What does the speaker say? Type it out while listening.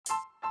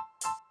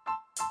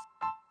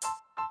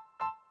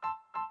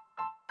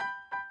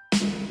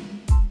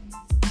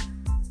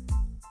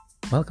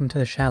Welcome to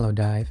the Shallow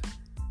Dive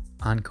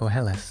on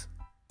Koheles,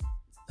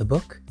 the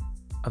book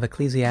of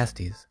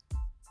Ecclesiastes.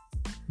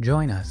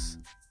 Join us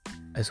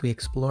as we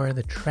explore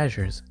the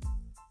treasures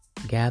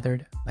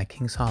gathered by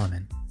King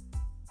Solomon.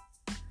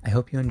 I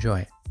hope you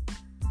enjoy it.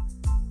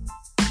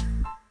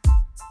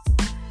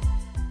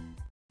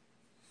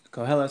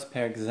 Koheles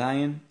Perek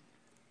Zayin,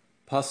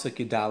 Pasuk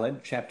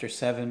Yudaled, chapter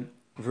 7,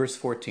 verse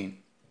 14.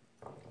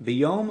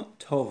 B'yom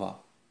tova,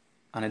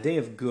 on a day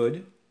of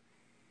good,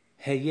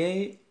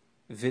 heye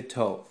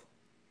v'tov,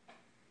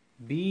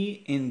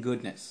 be in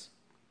goodness.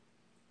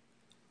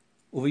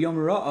 Uv'yom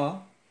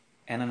ra'ah,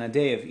 and on a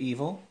day of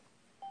evil,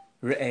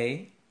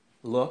 re'eh,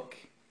 look.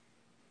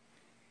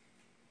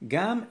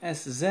 Gam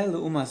es zeh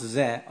l'umas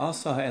zeh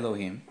asa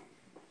ha'elohim,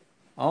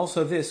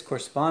 also this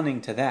corresponding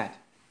to that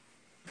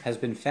has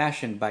been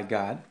fashioned by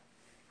God.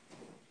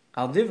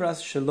 Al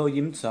divras shelo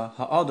yimtza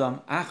ha'adam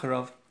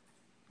acharav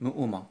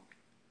mu'uma,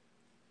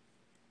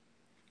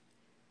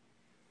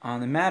 on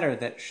the matter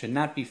that should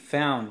not be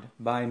found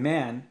by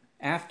man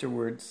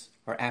afterwards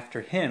or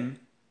after him,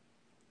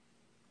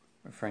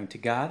 referring to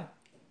God,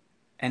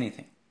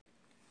 anything.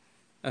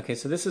 Okay,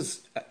 so this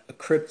is a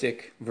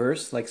cryptic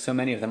verse, like so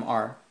many of them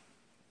are.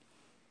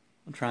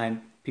 I'll try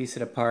and piece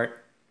it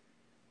apart.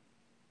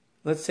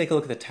 Let's take a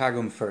look at the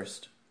Targum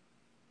first.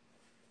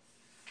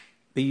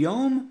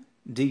 B'yom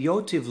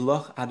diyotiv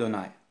loch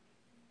Adonai.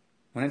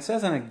 When it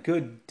says on a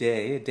good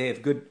day, a day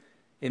of good,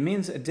 it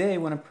means a day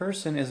when a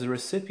person is the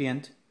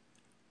recipient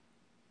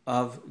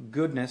of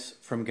goodness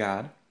from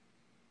God.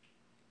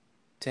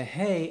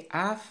 Tehei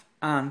af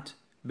ant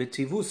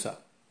betivusa.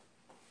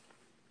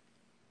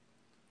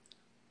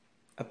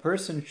 A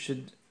person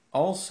should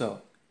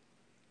also,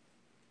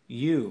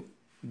 you,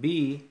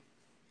 be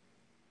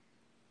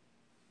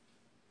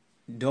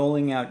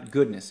doling out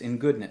goodness, in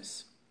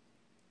goodness.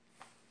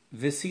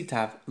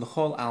 Visitav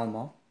l'chol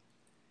alma,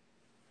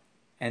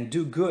 and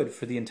do good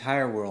for the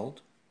entire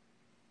world.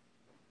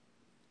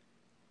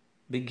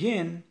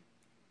 Begin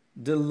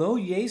de lo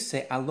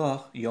yese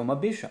aloch yom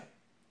abisha,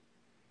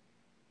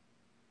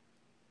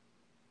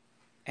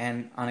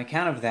 and on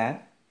account of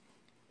that,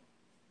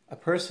 a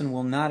person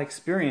will not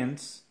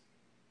experience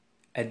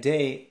a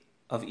day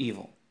of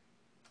evil.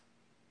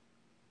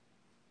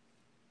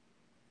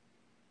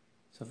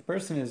 So if a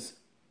person is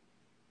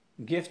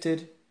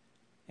gifted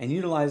and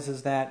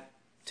utilizes that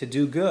to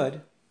do good,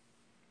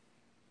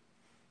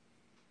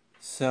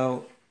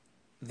 so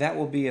that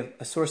will be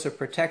a source of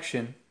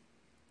protection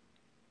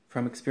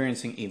from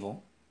experiencing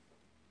evil.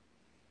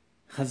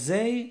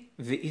 Chazei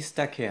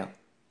v'istakel,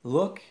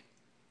 look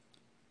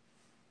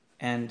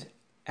and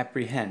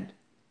apprehend.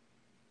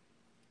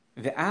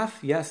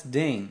 Ve'af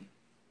yasdein,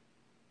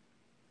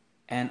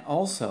 and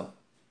also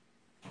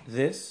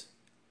this,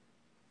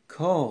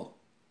 kol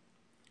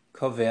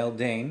kovel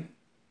dein,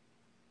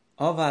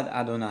 Ovad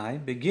Adonai,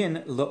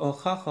 begin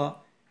lo'ochacha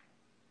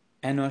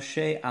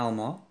enoshe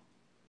alma,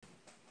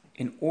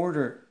 in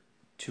order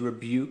to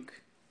rebuke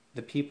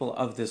the people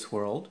of this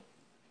world.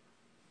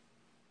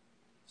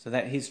 So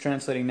that he's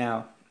translating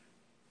now,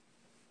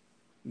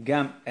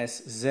 Gam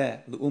es zeh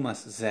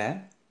l'umas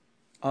zeh,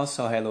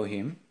 asa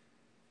Elohim,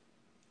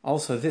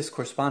 also this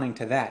corresponding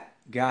to that,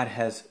 God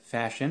has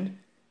fashioned.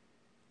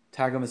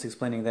 Targum is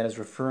explaining that as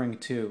referring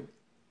to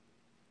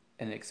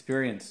an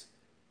experience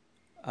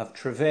of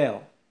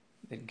travail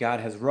that God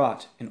has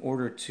wrought in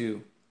order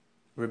to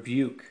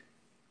rebuke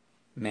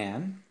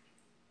man.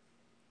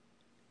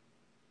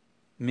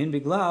 Min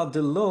biglal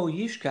de lo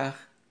yishkach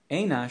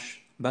enash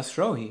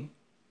basrohi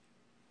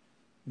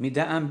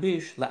mida'am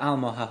bish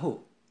la'alma hahu.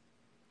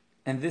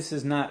 And this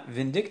is not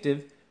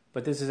vindictive,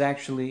 but this is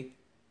actually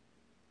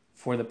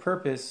for the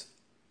purpose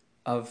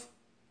of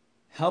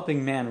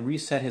helping man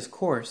reset his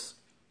course,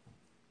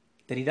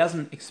 that he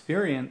doesn't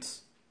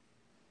experience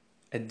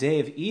a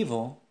day of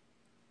evil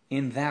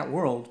in that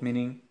world,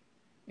 meaning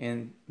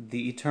in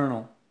the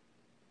eternal,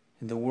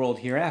 in the world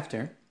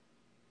hereafter.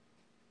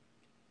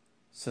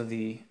 So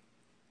the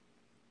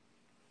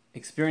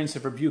experience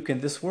of rebuke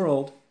in this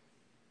world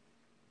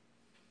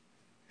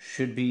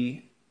should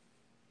be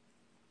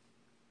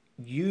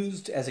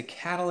used as a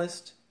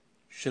catalyst,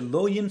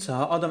 shelo yimtza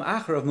ha'adam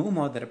acharav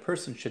mu'uma, that a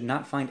person should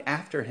not find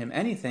after him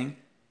anything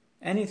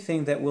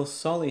that will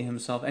sully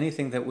himself,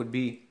 anything that would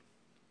be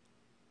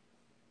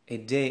a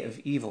day of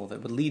evil,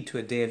 that would lead to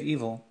a day of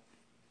evil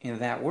in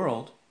that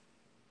world.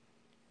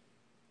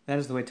 That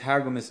is the way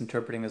Targum is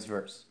interpreting this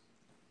verse.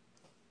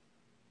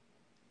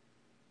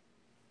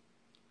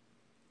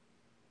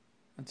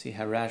 Let's see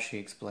how Rashi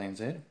explains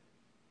it.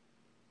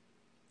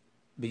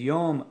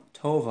 B'yom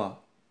tova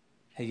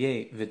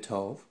heye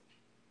v'tov,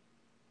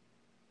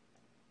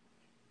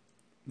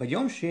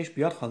 b'yom sheyesh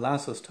b'yadcha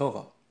lasos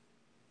tova,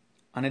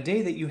 on a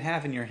day that you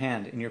have in your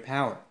hand, in your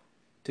power,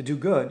 to do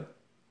good,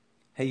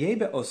 heye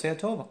be'osei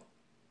tova,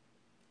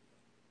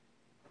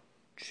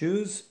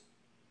 choose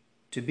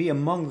to be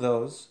among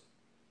those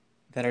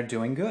that are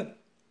doing good.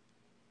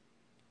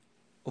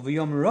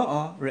 Uv'yom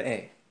ra'ah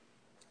re'eh,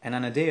 and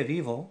on a day of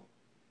evil,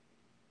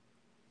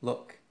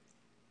 look.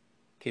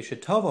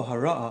 Keshetavo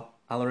hara'a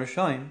al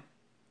rashaim,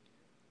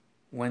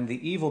 when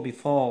the evil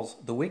befalls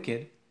the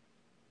wicked,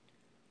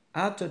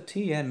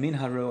 Atotiyeh min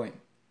haroim,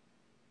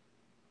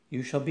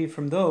 you shall be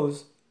from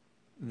those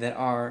that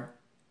are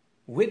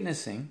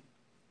witnessing,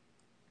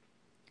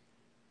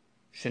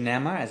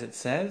 Shenamar, as it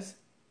says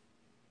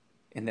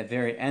in the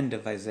very end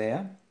of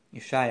Isaiah,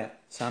 Yeshaya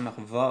Samach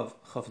Vav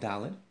Chof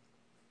Daled,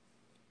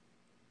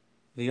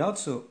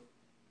 V'yotzu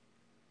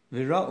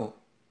v'ra'u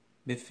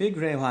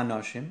b'figrei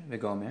ha'anoshim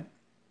v'gomer,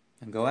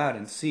 and go out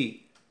and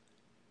see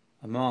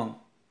among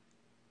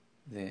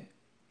the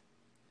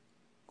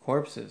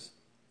corpses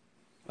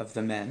of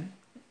the men,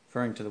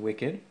 referring to the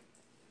wicked,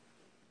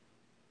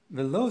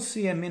 v'lo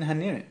siyeh min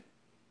hanirim,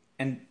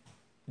 and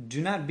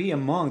do not be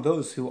among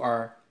those who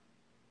are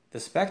the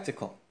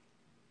spectacle,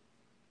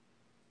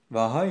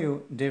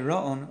 v'hayu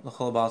dera'on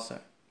l'chol basar,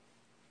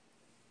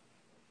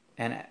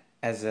 and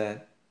as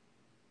a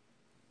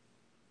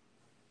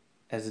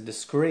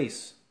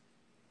disgrace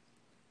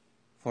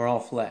for all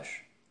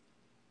flesh.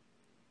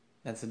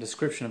 That's a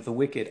description of the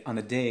wicked on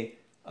the day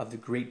of the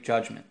great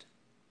judgment.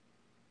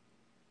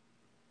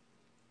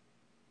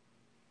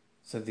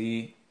 So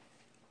the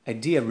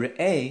idea,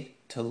 re'eh,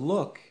 to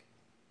look,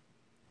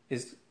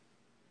 is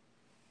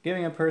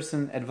giving a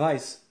person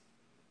advice.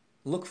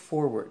 Look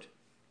forward,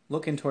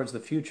 look in towards the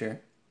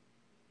future,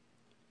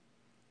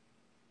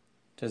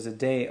 towards the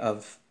day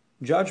of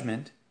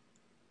judgment.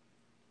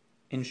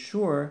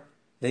 Ensure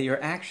that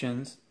your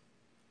actions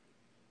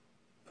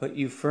put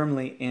you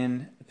firmly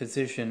in a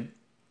position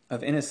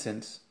of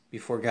innocence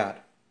before God.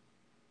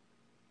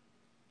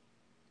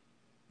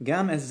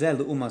 Gam ezeh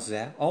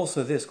le'umazeh,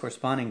 also this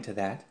corresponding to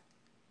that,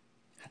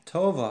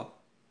 hatova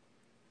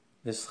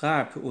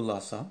v'schar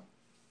pe'ulasa,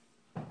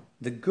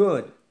 the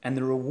good and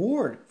the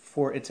reward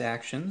for its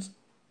actions,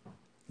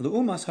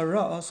 le'umas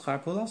hara'a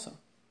schar pe'ulasa,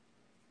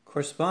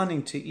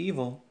 corresponding to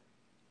evil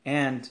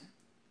and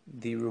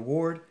the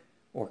reward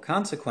or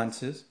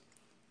consequences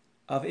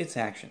of its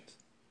actions.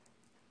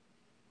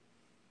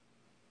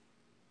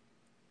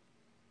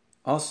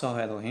 Also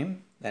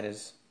Elohim, that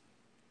is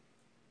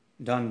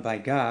done by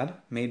God,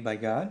 made by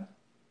God.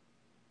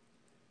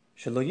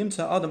 Shelo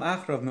yimtza adam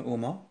achrav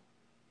me'uma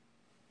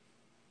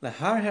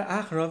lehar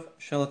ha'achrav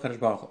shel HaKadosh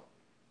Baruch Hu.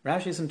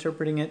 Rashi is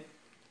interpreting it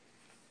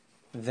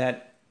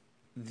that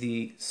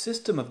the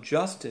system of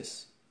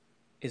justice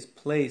is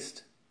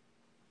placed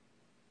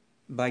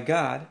by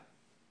God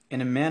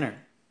in a manner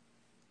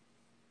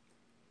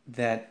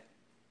that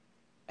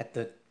at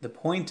the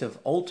point of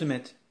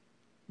ultimate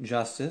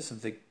justice,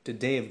 of the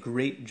day of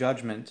great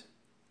judgment,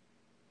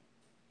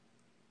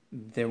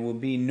 there will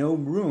be no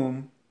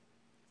room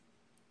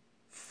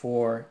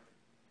for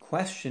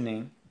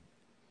questioning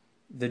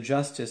the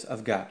justice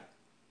of God.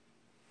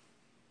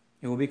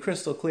 It will be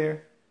crystal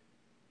clear.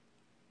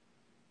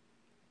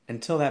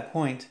 Until that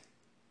point,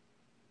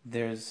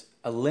 there's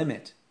a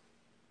limit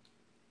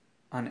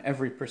on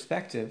every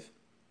perspective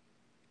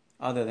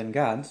other than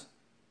God's.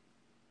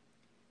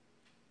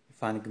 You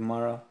find the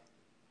Gemara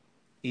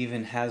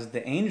even has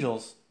the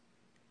angels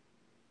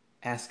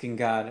asking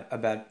God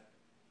about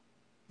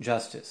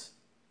justice,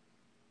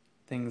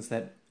 things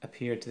that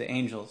appear to the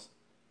angels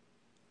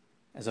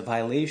as a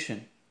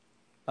violation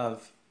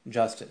of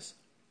justice.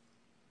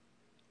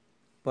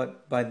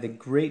 But by the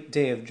great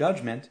day of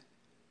judgment,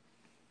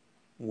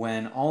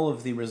 when all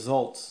of the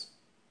results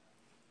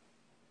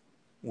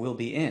will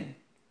be in,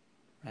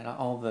 right,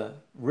 all the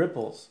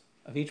ripples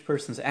of each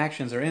person's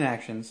actions or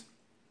inactions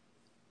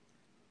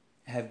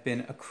have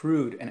been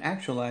accrued and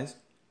actualized,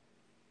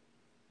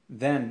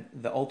 then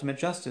the ultimate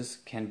justice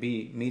can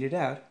be meted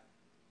out,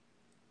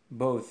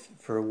 both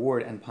for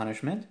reward and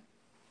punishment,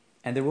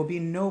 and there will be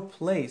no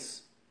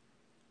place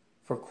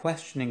for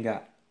questioning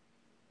God,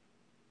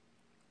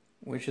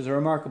 which is a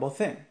remarkable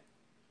thing.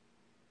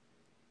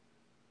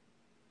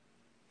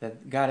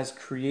 That God has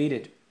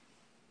created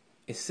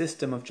a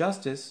system of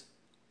justice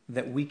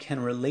that we can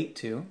relate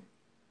to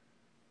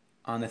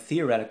on a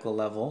theoretical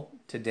level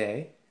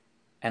today,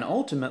 and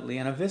ultimately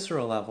on a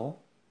visceral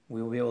level,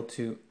 we will be able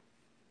to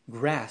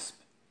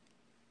grasp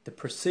the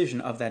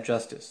precision of that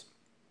justice.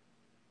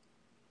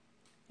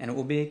 And it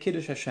will be a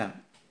Kiddush Hashem.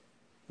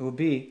 It will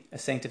be a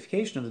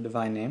sanctification of the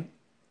divine name,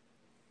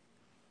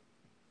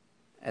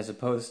 as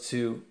opposed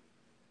to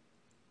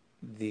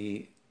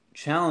the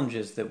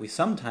challenges that we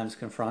sometimes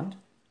confront,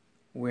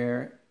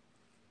 where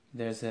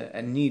there's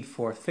a need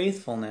for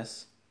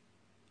faithfulness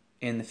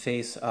in the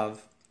face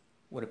of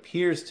what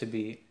appears to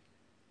be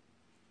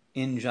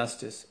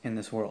injustice in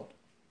this world.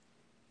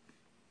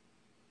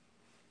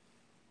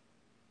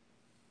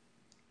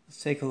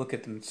 Let's take a look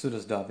at the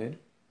Metzudas David.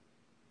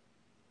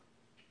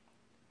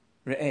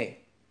 Re'eh,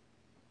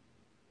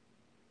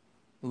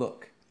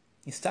 look.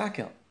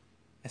 Istakel,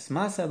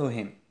 esmas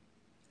Elohim,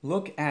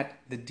 look at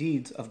the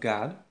deeds of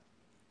God.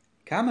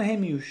 Kama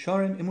hem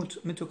yusharim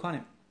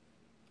mitukanim,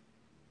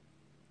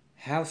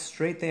 how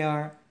straight they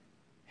are,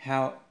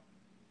 how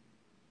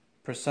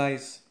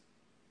precise.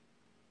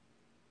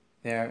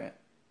 They are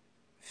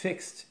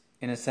fixed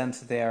in a sense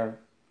that they are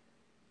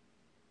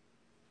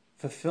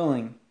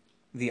fulfilling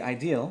the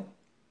ideal.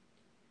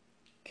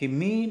 Ki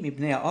mi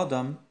mibnei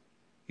ha'adam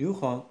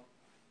yuchol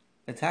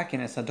letaken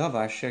es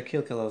hadavar asher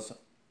kilkeloso.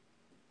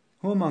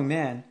 Who among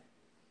man,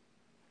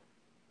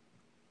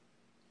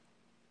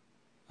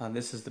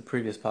 this is the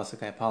previous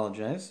pasuk, I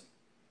apologize.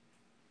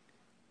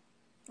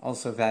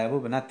 Also valuable,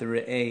 but not the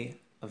re'eh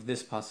of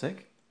this pasuk.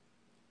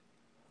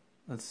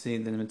 Let's see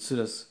the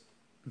Metzudas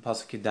in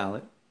pasuk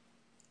Yudalit.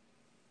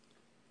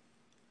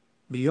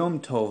 Biyom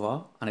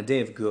tova, on a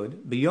day of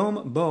good.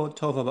 Biyom bo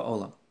tova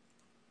ba'olam.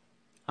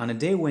 On a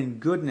day when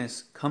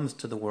goodness comes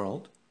to the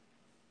world.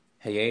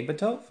 Hayei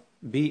b'tov,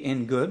 be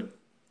in good.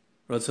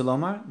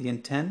 Rotzolomar, the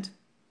intent.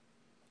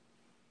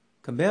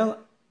 Kabel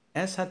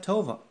es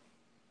hatova,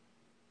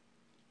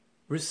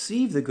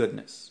 receive the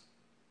goodness.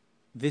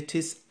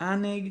 Vitis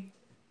aneg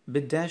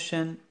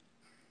b'deshen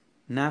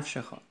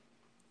nafshecha,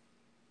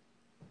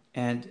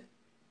 and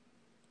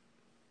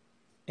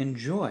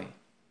enjoy,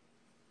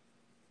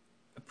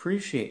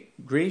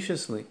 appreciate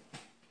graciously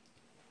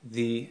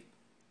the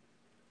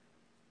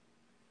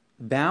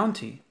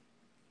bounty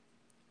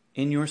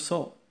in your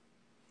soul.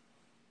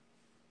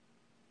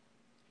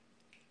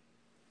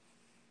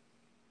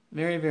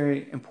 Very,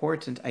 very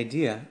important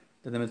idea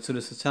that the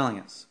Metzudas is telling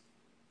us.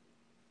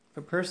 If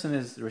a person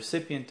is the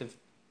recipient of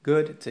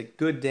good, it's a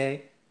good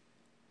day,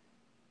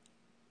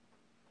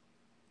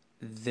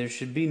 there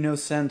should be no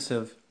sense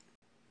of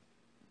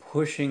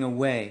pushing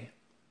away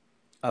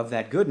of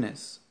that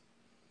goodness.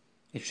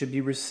 It should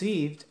be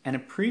received and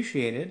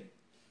appreciated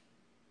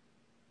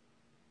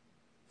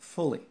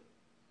fully.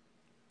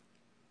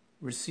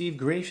 Receive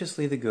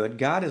graciously the good.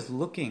 God is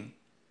looking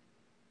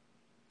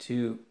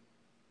to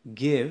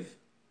give,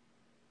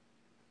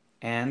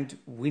 and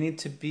we need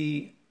to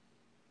be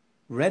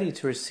ready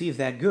to receive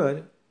that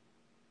good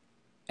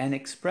and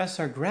express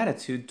our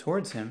gratitude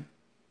towards Him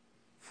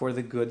for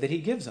the good that He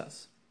gives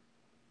us.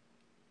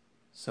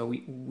 So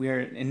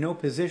we're in no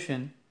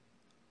position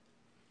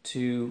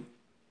to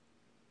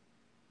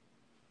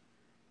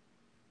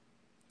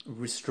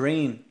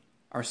restrain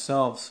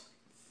ourselves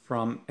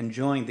from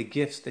enjoying the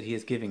gifts that He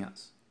is giving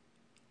us.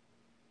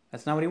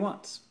 That's not what He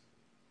wants.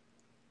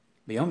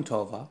 B'yom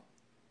tova,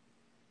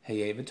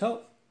 hayei v'tov.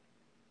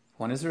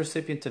 One is the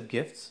recipient of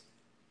gifts.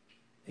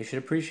 They should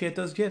appreciate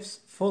those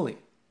gifts fully.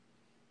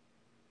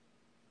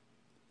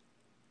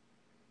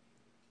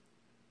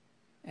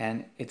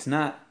 And it's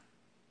not,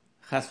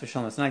 chas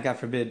v'shalom, it's not, God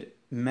forbid,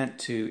 meant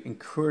to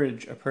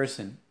encourage a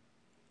person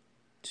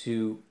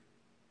to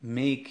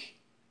make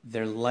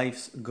their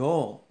life's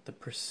goal the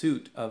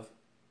pursuit of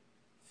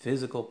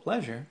physical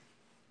pleasure.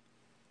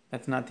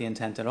 That's not the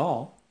intent at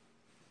all.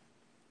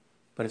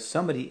 But if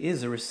somebody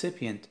is a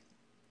recipient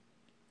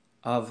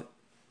of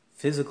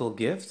physical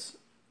gifts,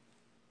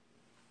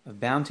 of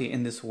bounty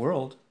in this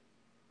world,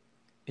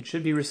 it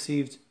should be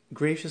received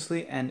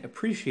graciously and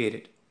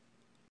appreciated.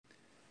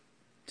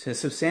 To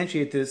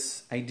substantiate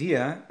this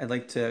idea, I'd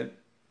like to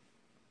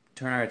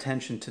turn our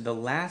attention to the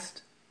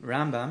last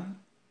Rambam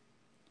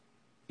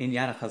in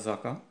Yad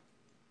HaChazaka,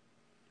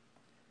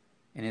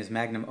 in his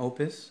magnum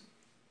opus,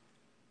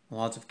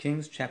 Laws of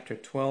Kings, chapter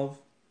 12,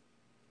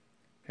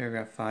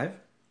 paragraph 5,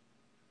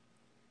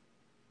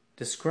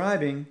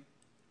 describing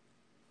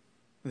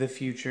the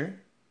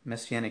future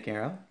Messianic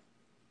era.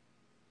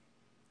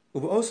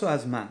 U'b'oso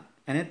hazman,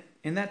 and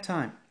in that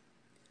time,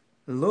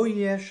 lo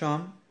yeh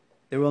sham,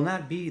 there will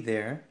not be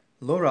there,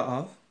 lo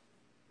ra'av,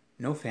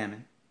 no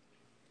famine,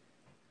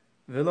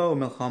 v'lo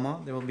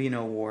milchama, there will be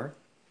no war,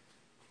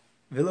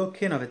 v'lo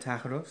kina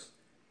v'tachros,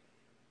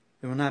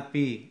 there will not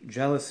be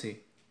jealousy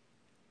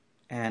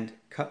and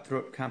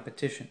cutthroat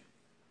competition.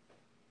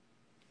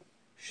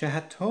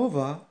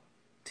 Shehatova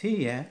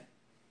tiyeh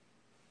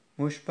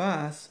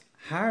mushbas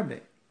harbe,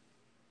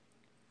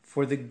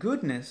 for the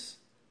goodness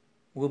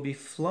will be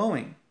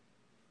flowing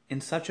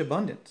in such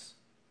abundance.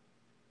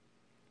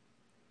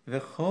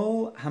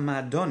 V'chol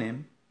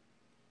hamadonim,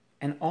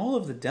 and all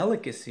of the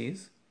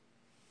delicacies,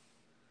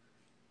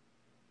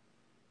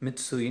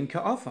 mitsuyin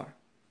ka'afar,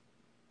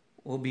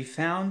 will be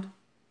found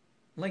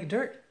like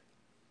dirt.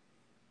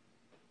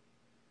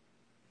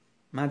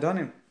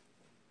 Madonim,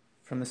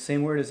 from the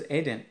same word as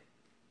Eden,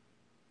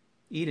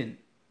 Eden.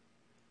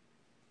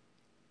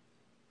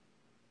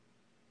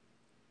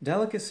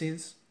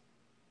 Delicacies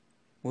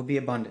will be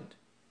abundant.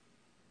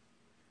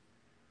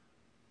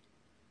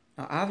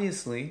 Now,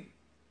 obviously,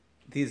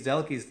 these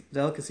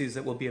delicacies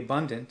that will be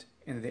abundant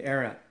in the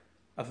era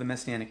of the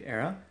Messianic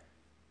era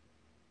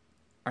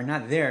are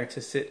not there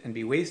to sit and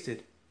be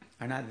wasted,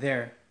 are not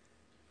there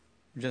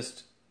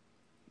just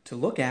to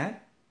look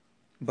at,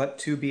 but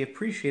to be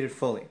appreciated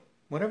fully,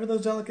 whatever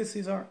those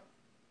delicacies are.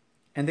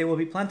 And they will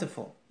be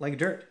plentiful, like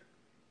dirt.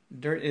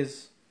 Dirt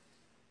is,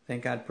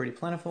 thank God, pretty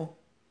plentiful.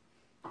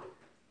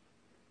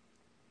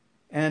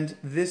 And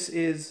this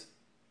is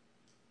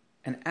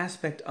an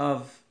aspect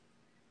of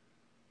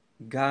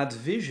God's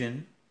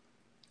vision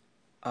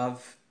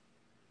of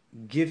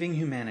giving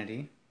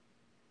humanity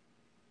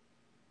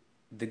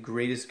the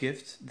greatest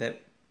gift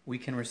that we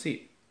can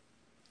receive.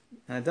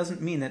 And it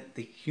doesn't mean that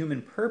the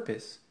human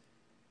purpose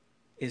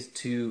is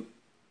to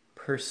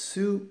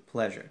pursue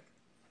pleasure.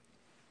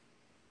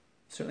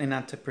 certainly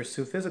not to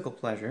pursue physical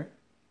pleasure,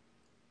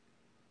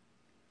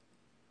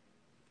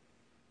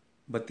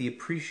 but the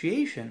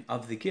appreciation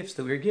of the gifts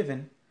that we are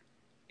given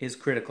is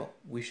critical.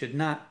 We should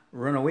not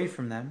run away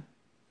from them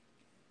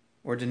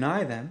or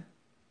deny them,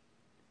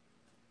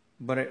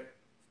 but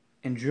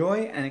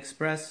enjoy and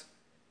experience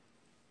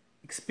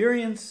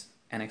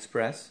and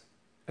express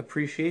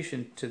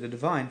appreciation to the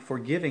divine for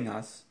giving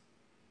us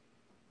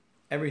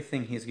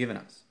everything he's given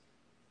us.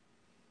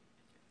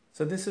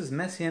 So this is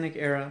Messianic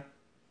era,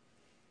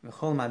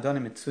 v'chol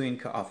ma'adonim mitzuyin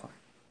ka'afar.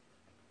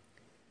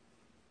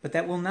 But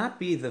that will not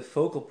be the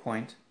focal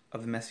point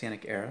of the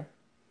Messianic era.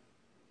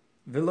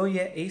 V'lo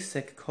yeh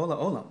esek kol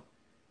ha'olam.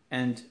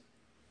 And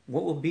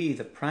what will be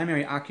the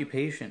primary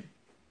occupation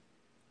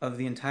of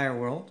the entire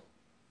world?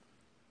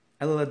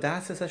 Elo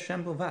ladas es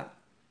Hashem bilvad.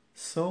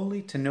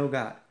 Solely to know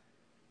God,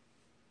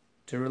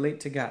 to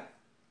relate to God.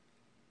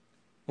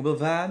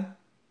 Ubilvad,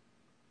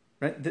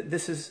 right?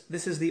 This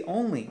is the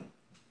only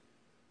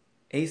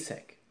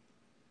asek.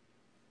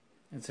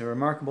 It's a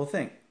remarkable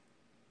thing.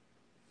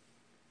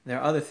 There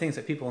are other things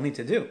that people need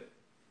to do,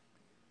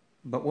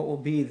 but what will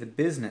be the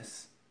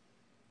business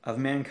of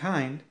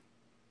mankind?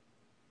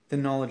 The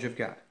knowledge of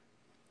God.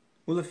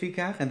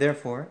 Ulefikach, and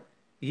therefore,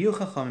 yiyu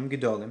chachamim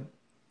gedolim,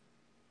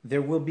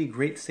 there will be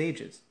great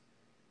sages.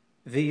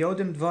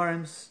 V'yodim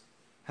dvarim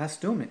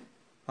hastumim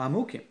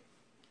v'amukim,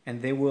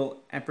 and they will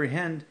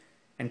apprehend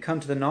and come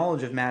to the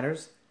knowledge of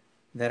matters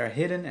that are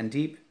hidden and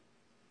deep.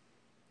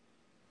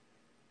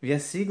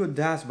 V'yasigu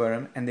das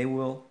barim, and they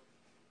will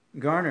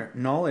garner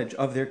knowledge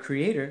of their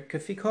Creator,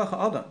 kafi koach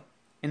adam,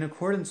 in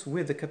accordance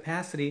with the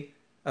capacity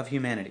of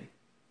humanity.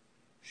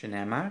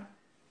 Shenamar,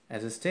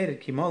 as is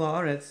stated, Kimol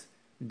haaretz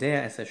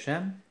dea es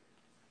Hashem,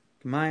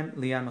 k'mayim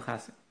liyam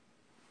mechasim.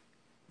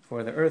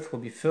 For the earth will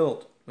be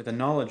filled with the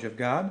knowledge of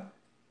God,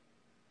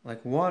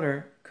 like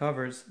water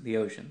covers the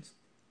oceans.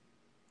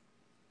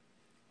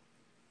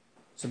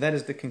 So that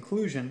is the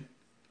conclusion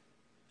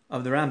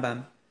of the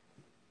Rambam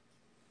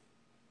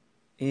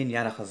in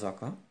Yad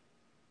HaChazaka.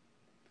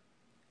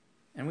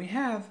 And we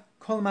have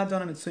Kol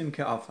Ma'adonim Mitzuyin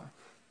Ka'afar.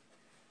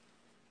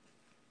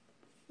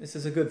 This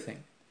is a good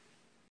thing.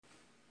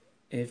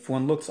 If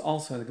one looks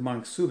also at the Gemara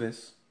in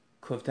Ksubis,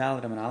 Kuf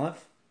Daled Amud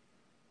Aleph,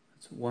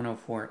 that's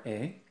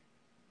 104a,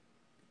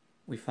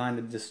 we find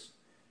the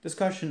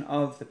discussion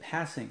of the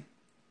passing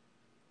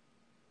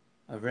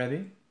of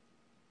Rebbe,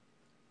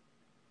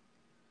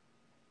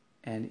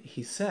 and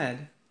he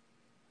said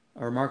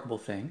a remarkable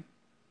thing,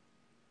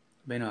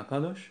 Beinu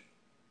HaKadosh,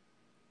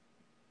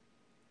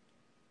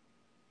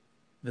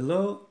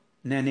 V'lo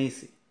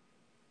nanesi,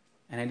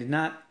 and I did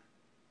not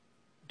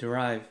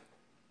derive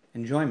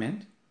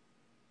enjoyment,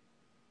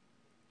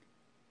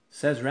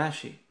 says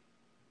Rashi,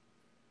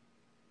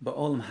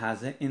 Ba'olam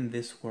hazeh, in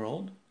this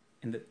world,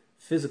 in the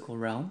physical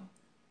realm,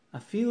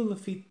 afilu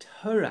lefi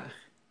torach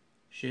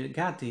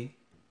shegati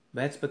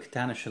b'etzba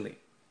ketana sheli.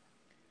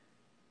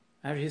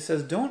 He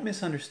says, don't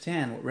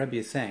misunderstand what Rebbe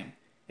is saying.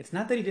 It's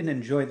not that he didn't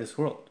enjoy this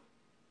world.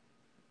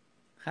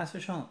 Chas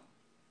v'shalom.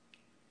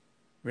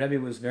 Rebbe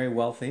was very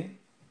wealthy,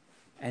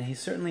 and he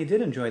certainly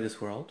did enjoy this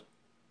world,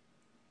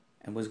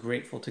 and was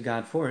grateful to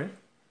God for it.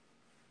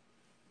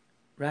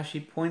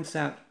 Rashi points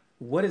out,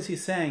 what is he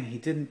saying he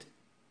didn't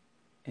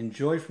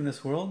enjoy from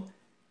this world?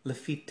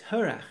 Lefi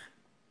torach,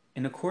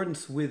 in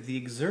accordance with the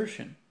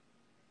exertion.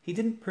 He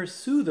didn't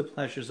pursue the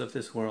pleasures of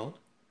this world,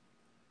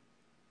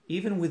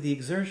 even with the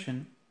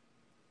exertion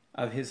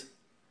of his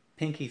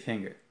pinky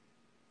finger.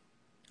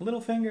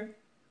 Little finger.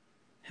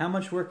 How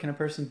much work can a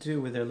person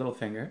do with their little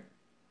finger?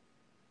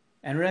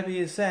 And Rebbe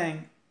is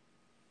saying,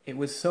 it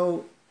was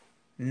so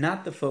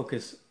not the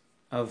focus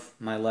of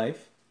my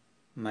life,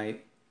 my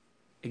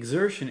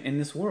exertion in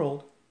this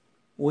world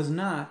was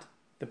not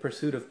the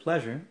pursuit of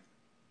pleasure,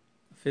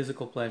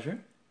 physical pleasure,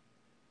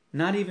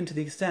 not even to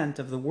the extent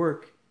of the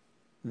work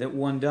that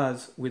one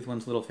does with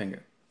one's little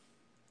finger.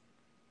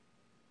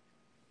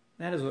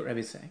 That is what Rebbe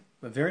is saying.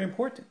 But very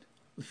important.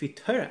 Lefi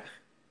torach.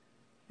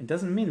 It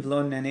doesn't mean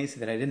v'lo nanesi,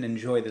 that I didn't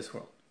enjoy this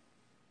world.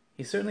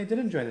 He certainly did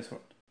enjoy this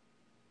world.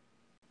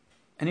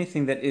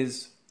 Anything that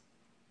is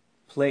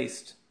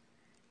placed,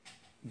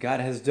 God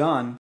has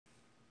done.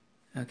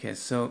 Okay,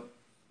 so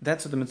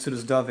that's what the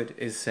Metzudas David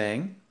is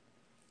saying,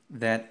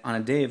 that on a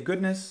day of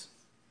goodness,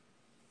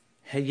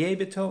 heyeh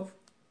b'tov,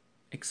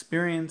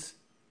 experience,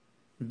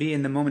 be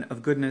in the moment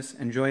of goodness,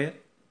 enjoy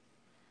it,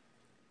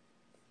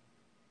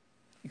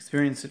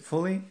 experience it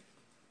fully,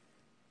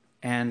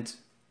 and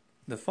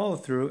the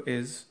follow-through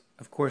is,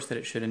 of course, that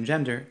it should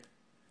engender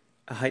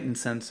a heightened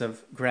sense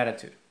of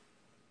gratitude.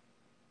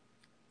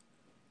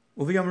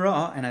 Uviyom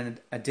ra'a, and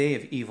a day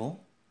of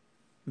evil,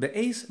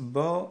 be'es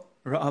bo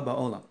ra'a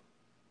ba'olam,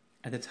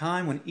 at the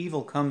time when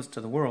evil comes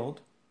to the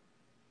world,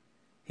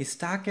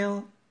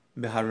 histakel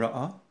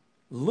b'hara'a,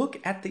 look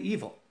at the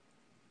evil,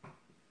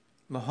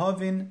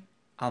 lahavin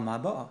al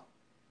maba'a,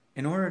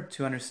 in order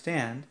to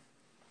understand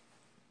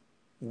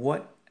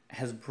what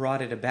has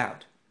brought it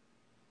about.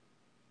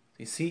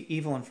 You see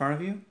evil in front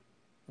of you?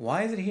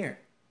 Why is it here?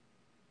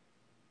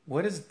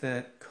 What is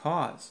the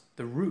cause,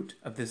 the root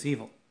of this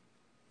evil?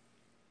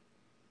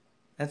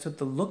 That's what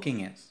the looking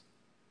is.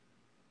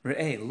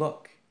 Re'eh,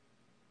 look.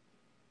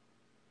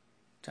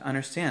 To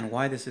understand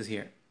why this is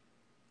here.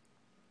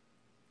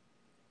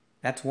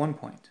 That's one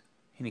point.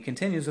 And he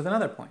continues with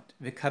another point.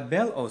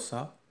 V'kabel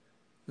osa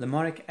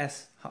lemarik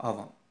es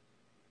ha'avon.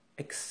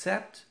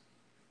 Accept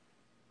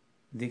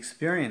the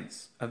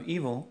experience of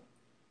evil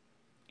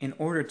in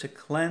order to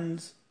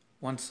cleanse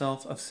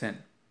oneself of sin.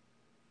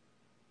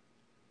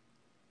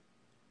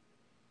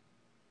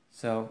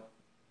 So,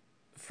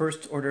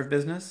 first order of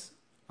business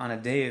on a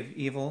day of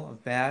evil,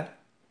 of bad,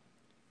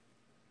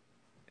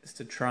 is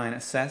to try and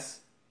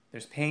assess,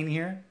 there's pain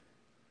here.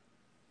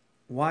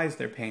 Why is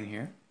there pain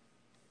here?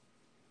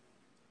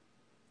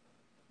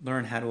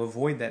 Learn how to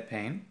avoid that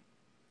pain.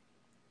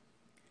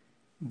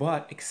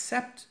 But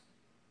accept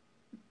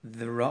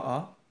the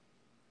ra'ah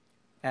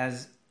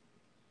as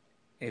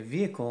a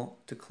vehicle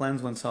to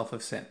cleanse oneself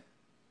of sin.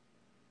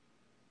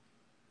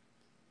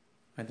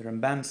 Right, the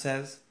Rambam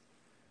says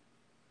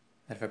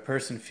that if a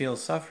person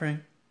feels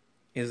suffering,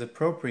 it is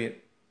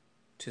appropriate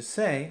to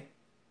say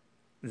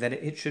that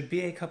it should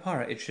be a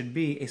kapara, it should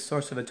be a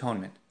source of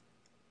atonement.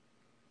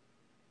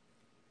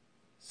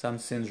 Some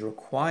sins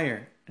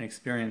require an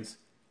experience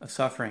of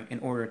suffering in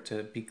order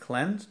to be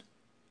cleansed.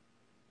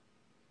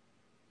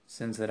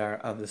 Sins that are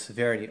of the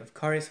severity of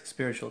kares,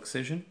 spiritual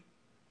excision.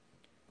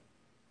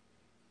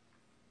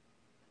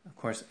 Of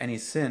course, any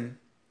sin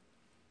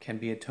can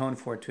be atoned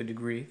for to a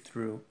degree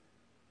through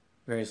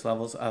various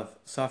levels of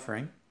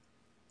suffering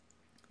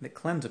that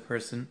cleanse a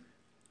person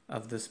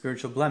of the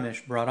spiritual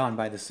blemish brought on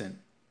by the sin.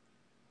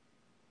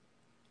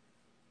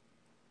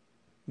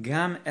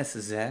 Gam es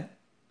zeh,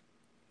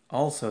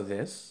 also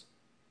this,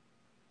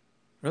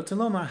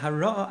 rotelomar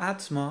hara'a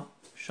atzma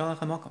shalach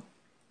hamakom.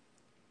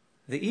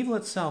 The evil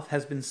itself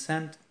has been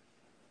sent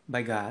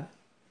by God.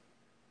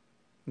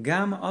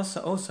 Gam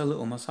osa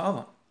le'umas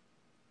ha'avon.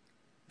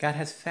 God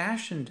has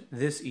fashioned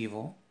this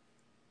evil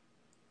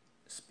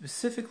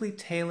specifically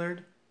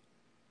tailored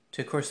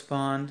to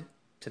correspond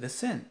to the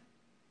sin.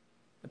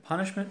 The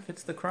punishment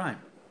fits the crime.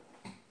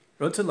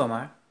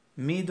 Rotelomar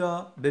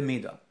midah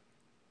b'midah.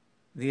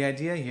 The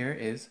idea here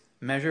is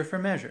measure for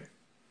measure.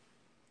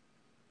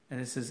 And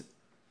this is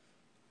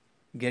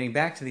getting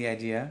back to the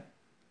idea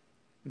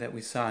that we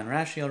saw in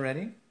Rashi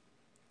already,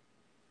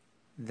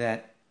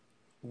 that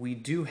we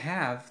do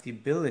have the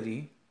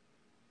ability,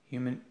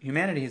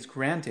 humanity is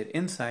granted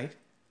insight,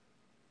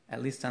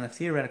 at least on a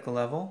theoretical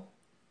level,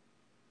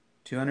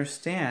 to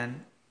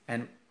understand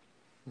and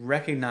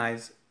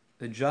recognize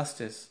the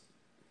justice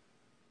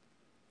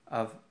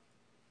of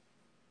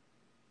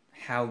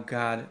how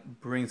God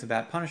brings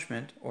about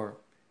punishment or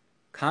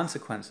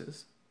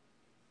consequences,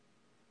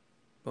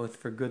 both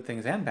for good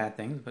things and bad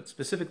things, but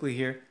specifically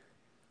here,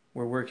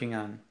 we're working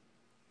on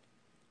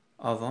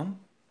avon,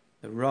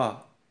 the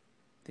ra,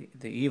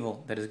 the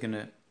evil that is going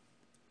to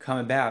come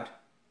about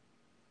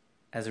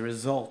as a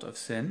result of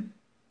sin.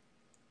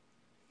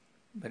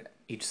 But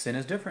each sin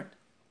is different.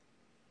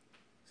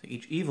 So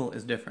each evil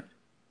is different.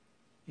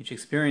 Each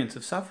experience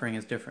of suffering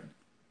is different.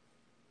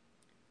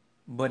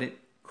 But it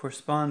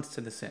corresponds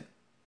to the sin.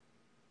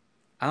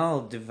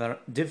 Al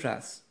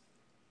divras.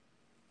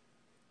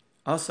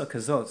 Also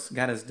kazotz,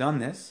 God has done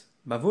this,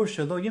 bavur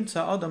shelo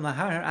yimtza adam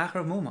lahar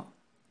achar muma,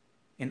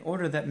 in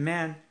order that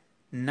man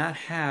not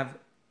have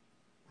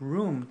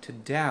room to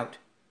doubt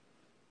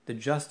the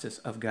justice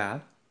of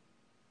God.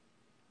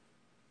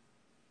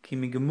 Ki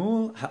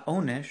migamul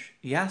ha'onesh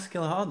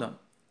yaskil ha'adam,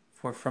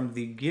 for from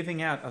the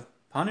giving out of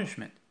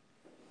punishment,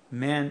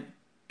 man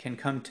can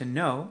come to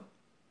know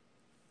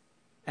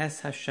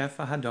es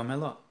hashefa hadom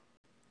elo.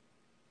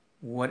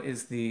 What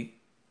is the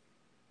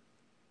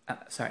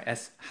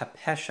es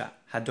hapesha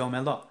hadom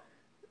elo?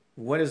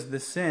 What is the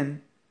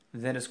sin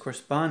that is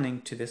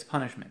corresponding to this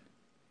punishment?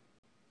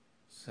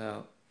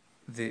 So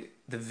the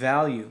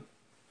value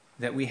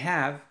that we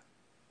have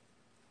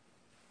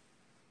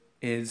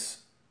is,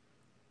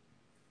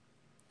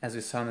 as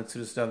we saw in the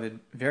Tzudas David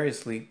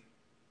variously,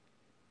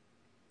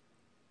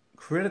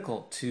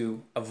 critical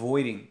to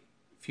avoiding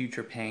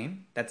future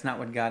pain. That's not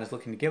what God is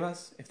looking to give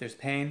us. If there's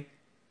pain,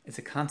 it's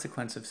a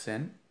consequence of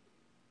sin.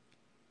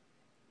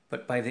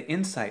 But by the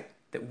insight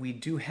that we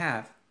do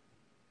have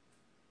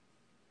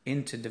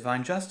into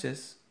divine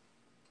justice,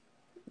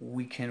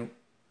 we can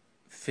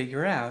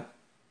figure out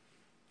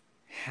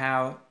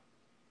how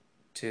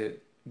to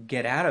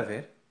get out of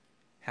it,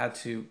 how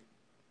to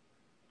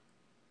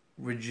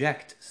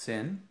reject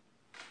sin,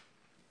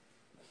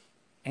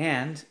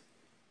 and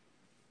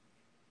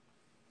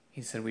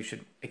he said we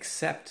should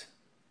accept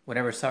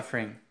whatever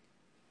suffering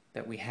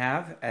that we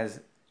have as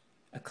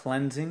a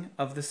cleansing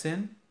of the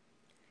sin.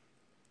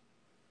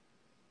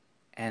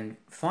 And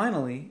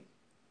finally,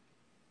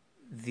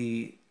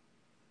 the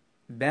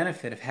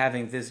benefit of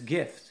having this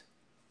gift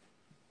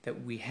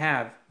that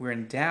we're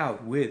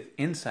endowed with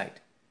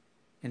insight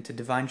into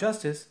divine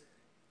justice,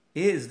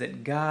 is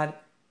that God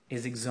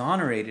is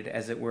exonerated,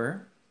 as it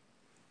were,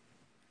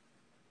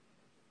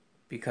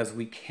 because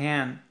we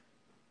can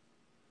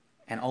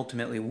and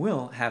ultimately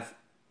will have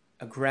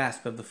a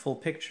grasp of the full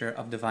picture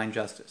of divine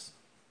justice.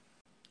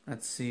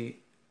 Let's see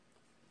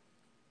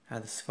how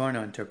the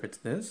Sforno interprets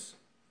this.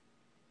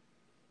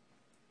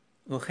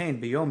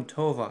 L'chein b'yom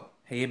tova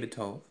hayeh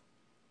b'tov.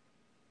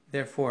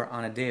 Therefore,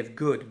 on a day of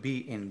good, be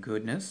in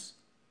goodness.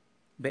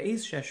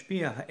 Be'ez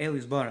shashpia ha'el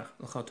yizbarach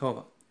l'chal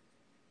tova.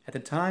 At the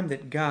time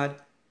that God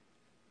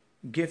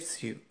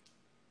gifts you,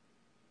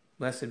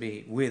 blessed be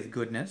He, with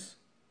goodness,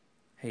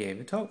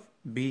 hayeh b'tov.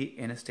 Be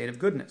in a state of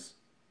goodness.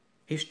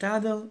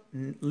 Ishtadel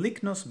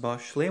liknos ba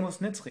shlemos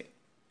nitzchi.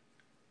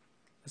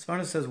 As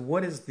Sforno says,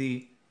 what is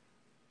the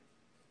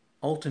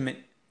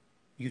ultimate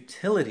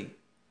utility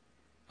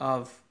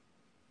of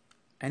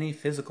any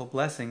physical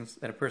blessings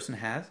that a person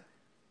has,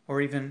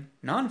 or even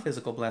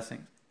non-physical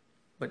blessings,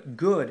 but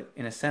good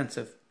in a sense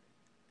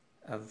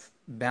of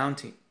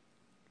bounty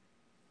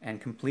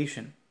and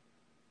completion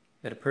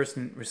that a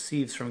person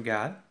receives from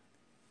God?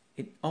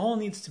 It all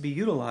needs to be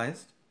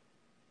utilized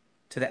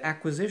to the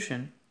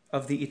acquisition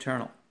of the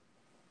eternal,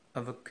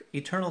 of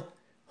eternal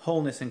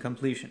wholeness and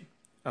completion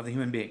of the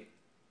human being.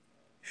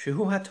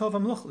 Shehu hatov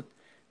hamluchlut.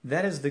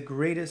 That is the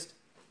greatest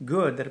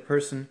good that a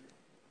person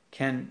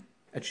can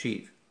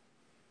achieve.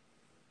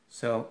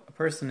 So a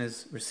person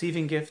is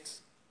receiving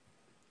gifts,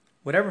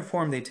 whatever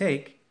form they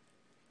take,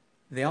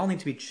 they all need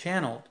to be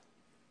channeled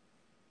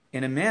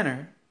in a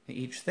manner,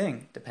 each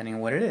thing, depending on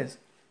what it is,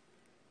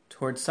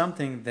 towards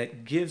something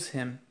that gives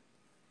him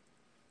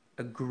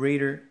a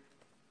greater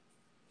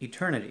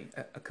eternity,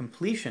 a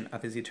completion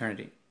of his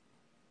eternity.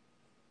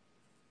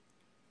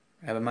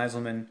 Rabbi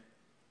Meiselman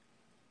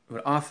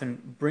would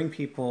often bring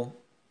people,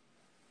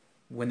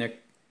 when they're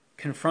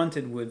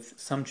confronted with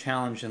some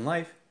challenge in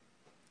life,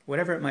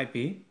 whatever it might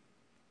be,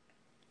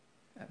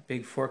 a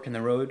big fork in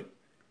the road,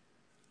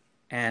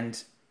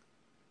 and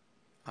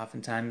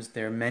oftentimes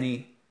there are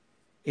many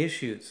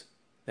issues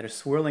that are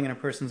swirling in a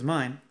person's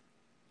mind,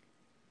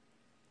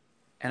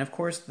 and of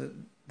course the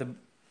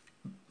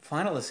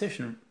final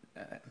decision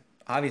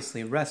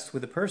obviously rests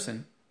with the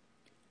person,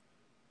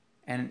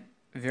 and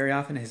very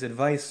often his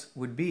advice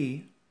would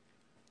be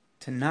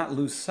to not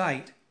lose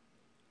sight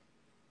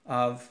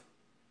of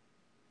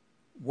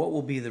what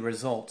will be the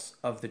results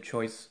of the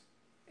choice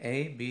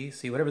A, B,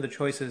 C, whatever the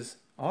choices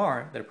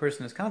are that a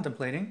person is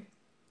contemplating.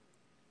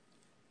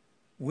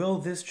 Will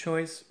this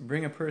choice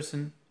bring a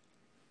person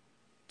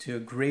to a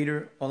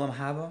greater olam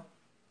haba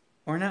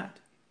or not?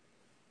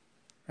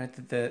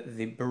 Right?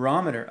 The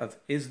barometer of,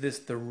 is this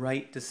the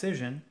right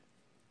decision?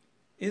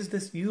 Is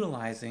this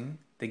utilizing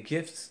the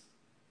gifts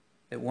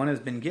that one has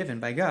been given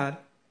by God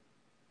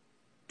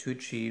to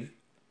achieve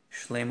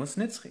shlemus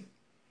nitzchi?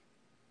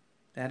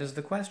 That is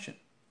the question.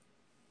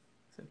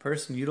 The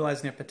person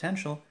utilizing their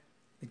potential,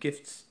 the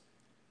gifts,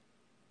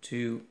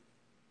 to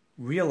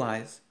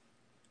realize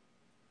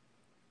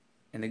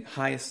in the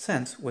highest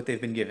sense what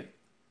they've been given.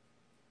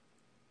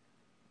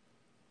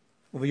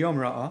 Uvayom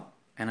ra'ah,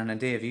 and on a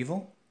day of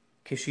evil,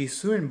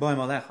 kishisurin boim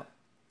alecha,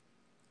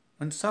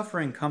 when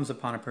suffering comes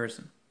upon a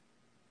person.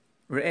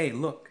 Re'eh,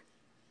 look,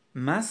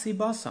 masi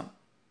basam,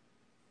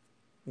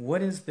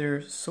 what is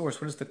their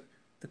source? What is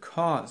the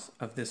cause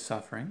of this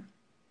suffering?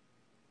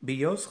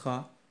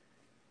 Biyoscha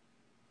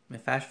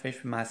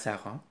mefashfesh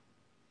b'masecha.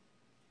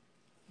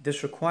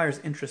 This requires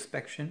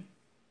introspection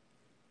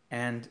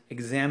and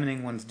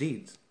examining one's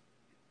deeds.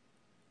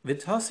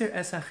 V'tasir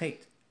esachet,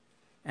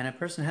 and a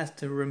person has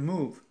to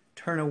remove,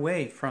 turn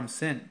away from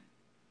sin.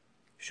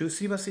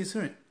 Shusiba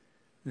sisurin,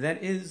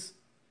 that is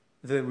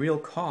the real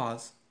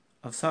cause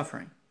of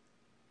suffering.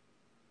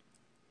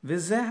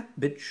 V'zeh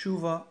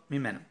b'tshuva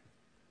mimenu.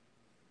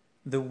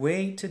 The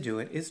way to do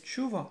it is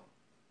tshuva.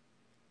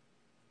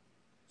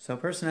 So a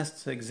person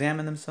has to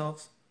examine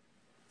themselves.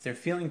 If they're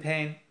feeling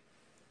pain,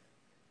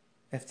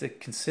 they have to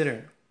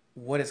consider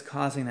what is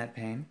causing that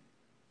pain.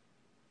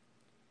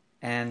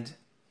 And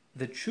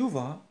the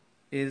tshuva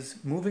is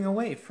moving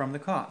away from the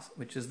cause,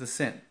 which is the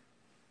sin.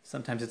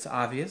 Sometimes it's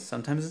obvious,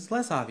 sometimes it's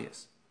less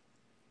obvious.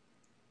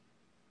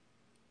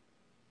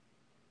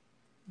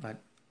 But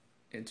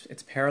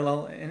it's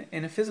parallel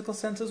in a physical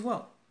sense as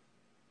well.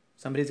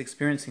 Somebody's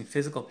experiencing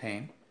physical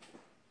pain,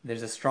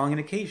 there's a strong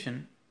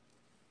indication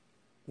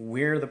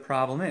where the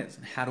problem is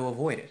and how to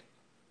avoid it.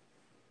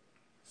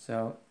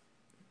 So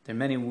there are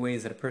many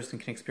ways that a person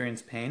can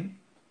experience pain,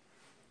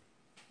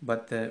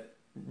 but the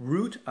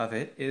root of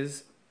it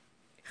is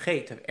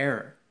chet, of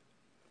error.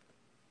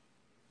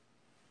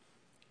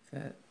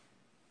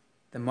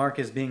 The mark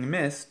is being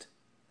missed,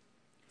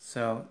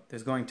 so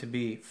there's going to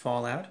be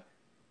fallout,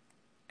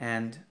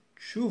 and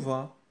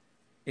tshuva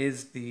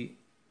is the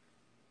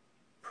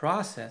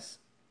process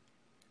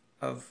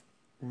of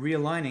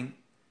realigning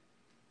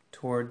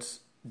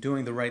towards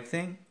doing the right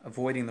thing,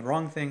 avoiding the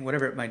wrong thing,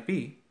 whatever it might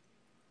be.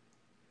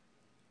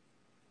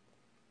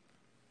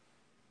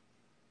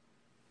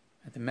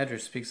 The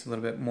Medrash speaks a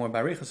little bit more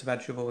barichos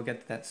about tshuva. We'll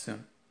get to that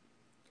soon.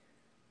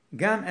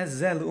 Gam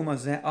ez zeh l'uma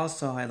zeh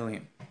asa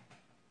Elohim.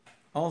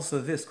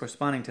 Also this,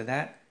 corresponding to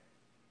that,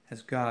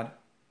 has God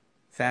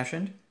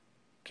fashioned.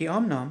 Ki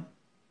omnam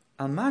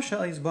al masha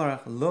al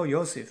yizbarach lo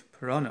yosif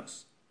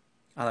peronos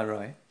al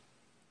aroi.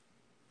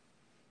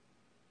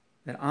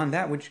 That on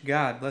that which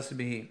God, blessed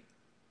be He,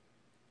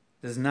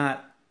 does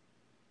not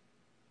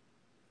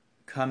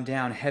come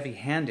down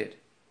heavy-handed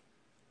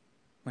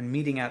when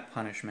meting out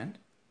punishment.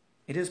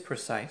 It is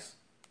precise.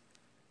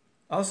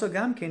 Also,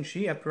 gam ken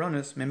shia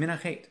pronus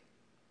meminachet.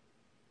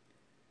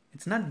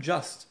 It's not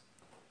just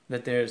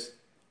that there's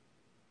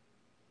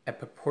a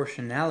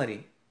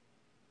proportionality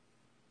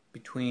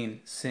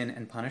between sin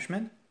and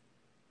punishment,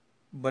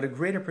 but a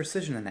greater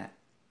precision than that.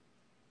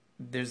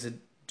 There's a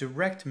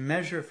direct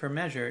measure for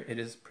measure. It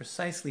is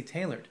precisely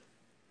tailored.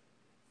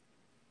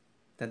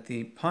 That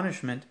the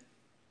punishment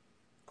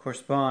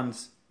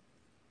corresponds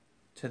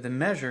to the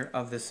measure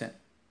of the sin,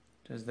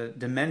 to the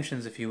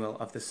dimensions, if you will,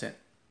 of the sin.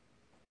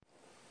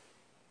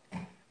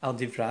 Al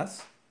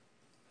divras,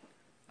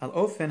 al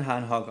ofen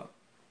ha'anhaga,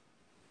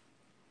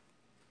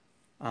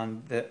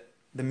 on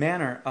the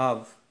manner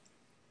of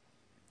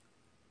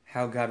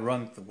how God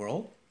runs the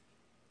world.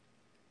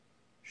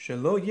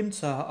 Shelo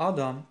yimtza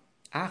ha'adam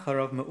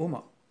acharav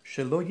me'uma,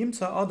 shelo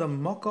yimtza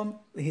adam makom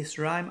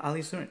lihisraim al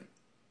yisurin,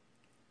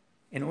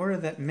 in order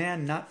that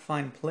man not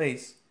find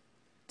place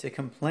to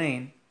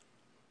complain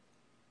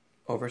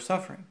over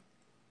suffering.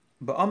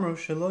 Ba'amru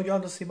shelo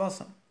yada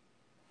sibasam,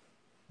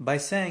 by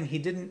saying he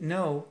didn't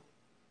know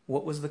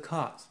what was the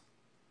cause.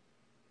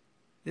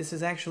 This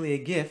is actually a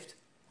gift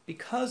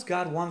because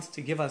God wants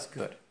to give us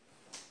good.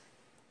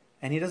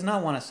 And he does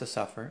not want us to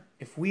suffer.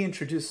 If we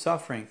introduce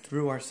suffering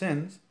through our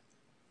sins,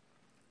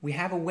 we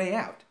have a way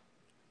out.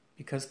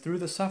 Because through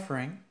the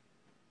suffering,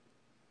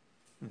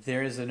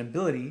 there is an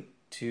ability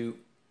to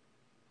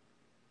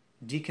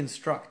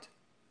deconstruct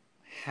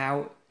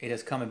how it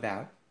has come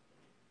about,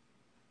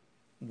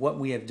 what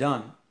we have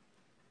done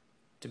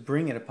to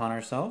bring it upon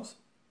ourselves,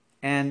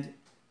 and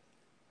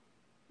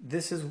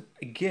this is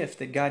a gift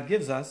that God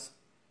gives us,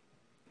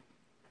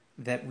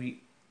 that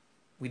we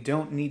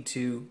don't need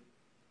to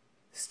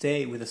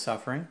stay with the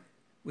suffering.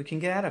 We can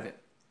get out of it.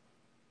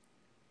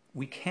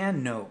 We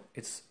can know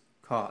its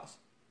cause,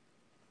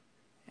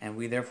 and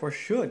we therefore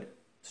should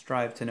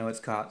strive to know its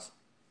cause.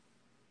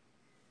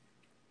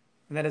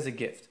 And that is a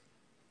gift.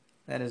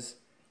 That is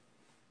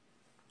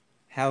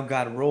how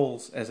God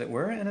rolls, as it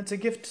were, and it's a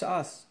gift to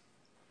us.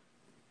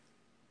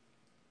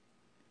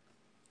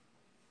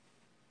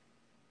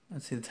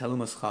 Let's see the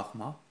Talumas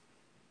Chachma.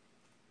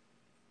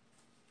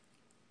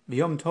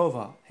 V'yom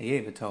tova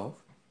heye v'tov,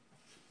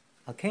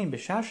 al kein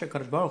b'shah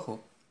she'kadosh baruch hu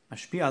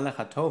mashpia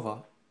alecha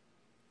tova,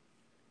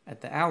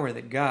 at the hour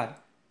that God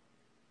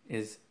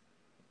is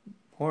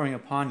pouring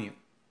upon you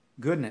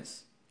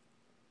goodness,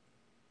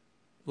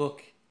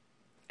 look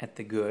at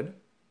the good.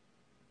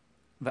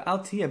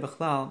 V'al tiyeh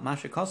b'chlal ma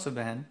shekosav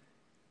behen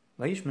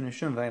v'yish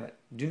menashum v'aylet.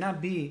 Do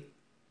not be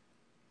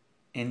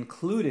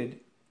included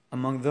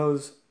among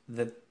those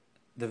that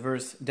the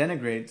verse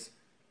denigrates,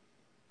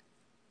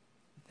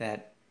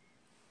 that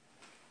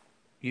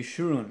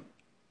Yeshurun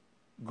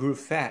grew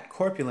fat,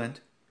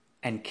 corpulent,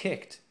 and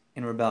kicked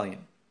in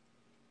rebellion.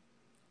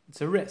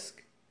 It's a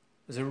risk.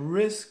 There's a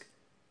risk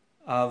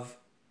of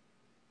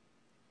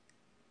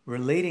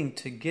relating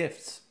to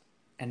gifts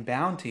and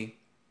bounty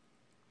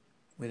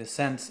with a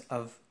sense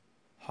of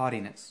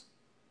haughtiness.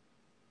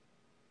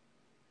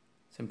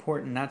 It's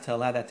important not to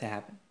allow that to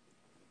happen.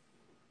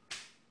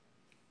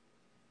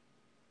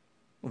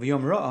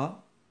 Uv'yom ra'ah,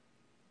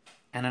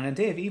 and on a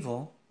day of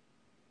evil,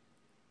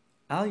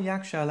 al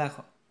yaksha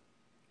alecha,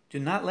 do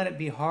not let it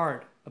be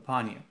hard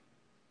upon you.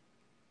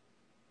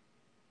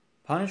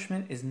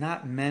 Punishment is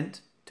not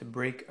meant to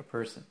break a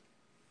person.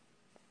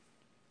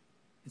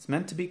 It's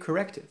meant to be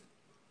corrective.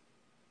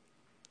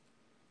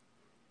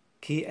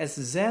 Ki es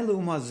zeh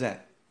l'uma zeh,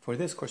 for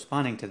this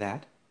corresponding to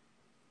that,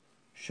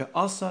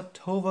 she'asa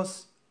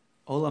tovas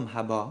olam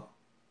haba,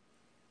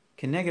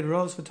 keneged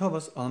ros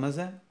v'tovas olam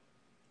hazeh.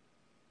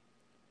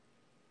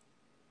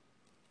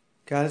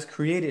 God has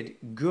created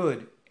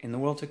good in the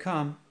world to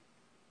come,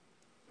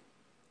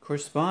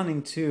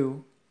 corresponding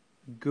to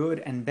good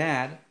and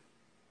bad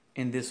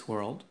in this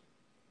world.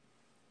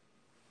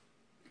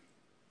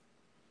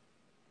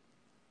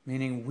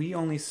 Meaning we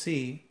only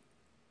see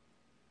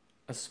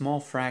a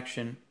small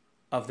fraction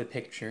of the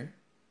picture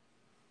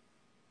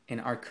in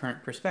our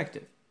current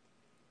perspective.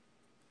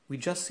 We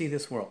just see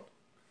this world.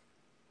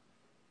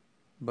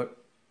 But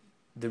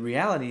the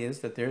reality is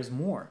that there's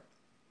more.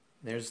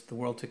 There's the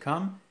world to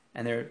come,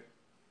 and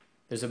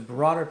there's a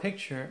broader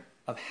picture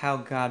of how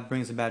God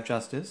brings about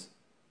justice,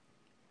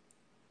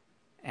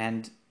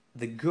 and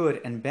the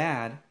good and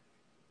bad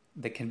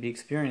that can be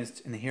experienced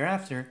in the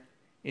hereafter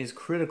is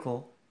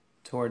critical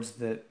towards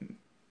the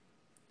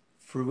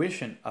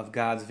fruition of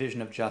God's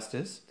vision of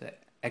justice, the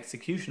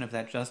execution of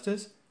that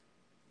justice.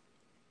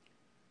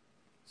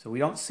 So we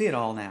don't see it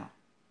all now.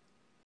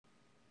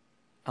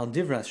 Al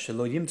divras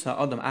shelo yimtza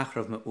adam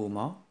achrav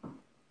me'uma,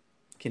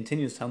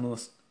 continues Talmud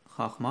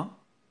Chachma,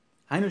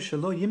 Hainu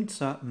shelo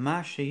yimtza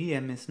ma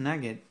sheyeh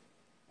misnaged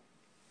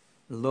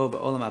lo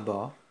ba'olam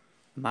haba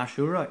ma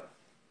shu roi.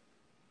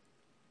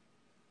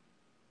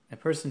 A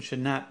person should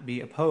not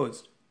be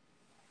opposed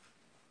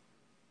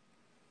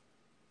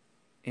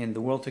in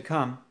the world to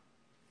come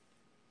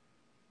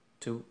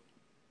to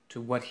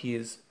what he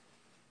is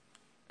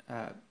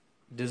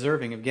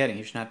deserving of getting.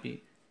 He should not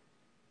be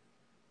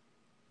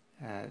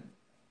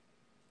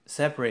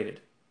separated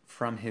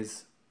from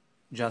his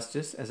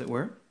justice, as it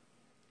were.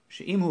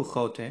 She'imhu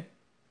chote,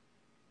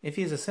 if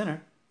he is a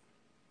sinner,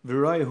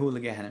 v'royehu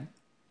legehenim,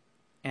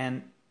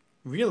 and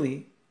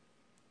really,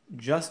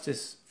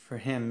 justice for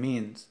him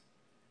means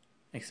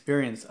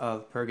experience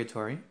of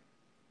purgatory.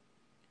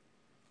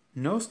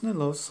 Nosne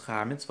lo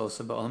schar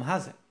mitzvosa ba'olam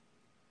hazeh.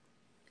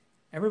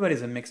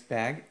 Everybody's a mixed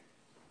bag.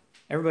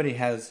 Everybody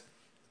has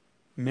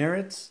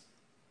merits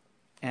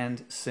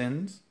and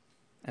sins,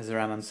 as the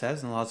Rambam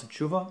says in the laws of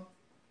tshuva.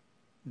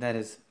 That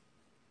is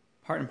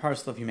part and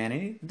parcel of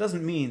humanity. It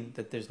doesn't mean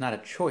that there's not a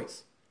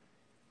choice.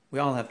 We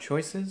all have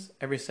choices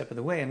every step of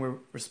the way, and we're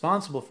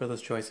responsible for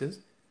those choices,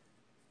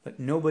 but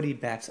nobody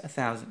bats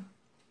 1,000.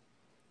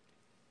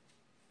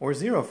 Or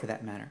 0 for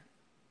that matter.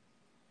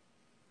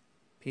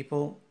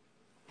 People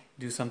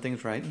do some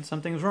things right and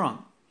some things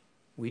wrong.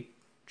 We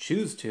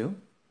choose to,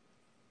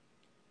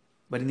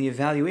 but in the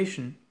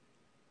evaluation,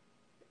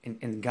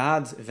 in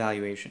God's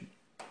evaluation,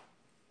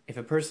 if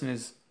a person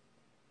is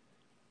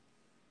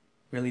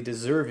really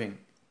deserving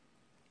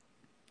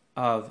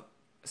of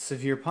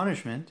severe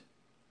punishment,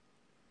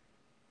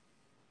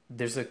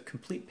 there's a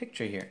complete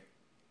picture here.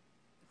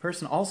 The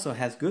person also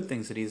has good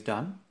things that he's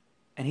done,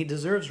 and he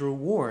deserves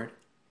reward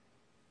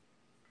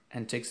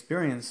and to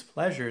experience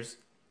pleasures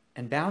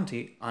and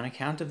bounty on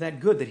account of that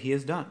good that he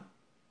has done.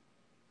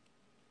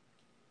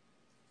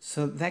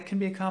 So that can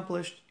be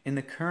accomplished in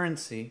the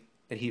currency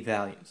that he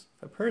values.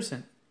 If a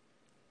person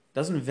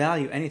doesn't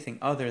value anything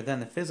other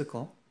than the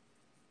physical,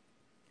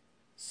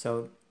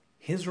 so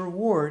his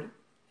reward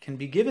can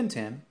be given to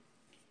him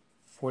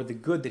for the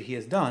good that he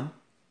has done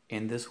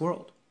in this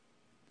world.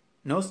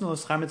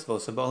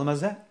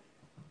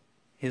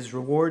 His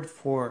reward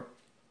for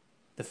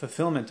the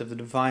fulfillment of the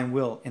divine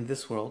will in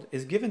this world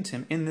is given to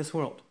him in this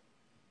world.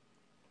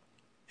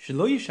 And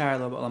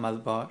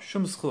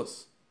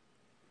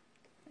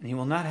he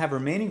will not have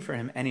remaining for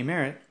him any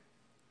merit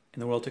in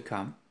the world to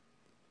come.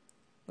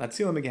 And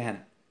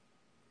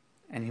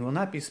he will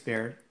not be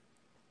spared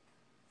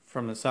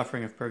from the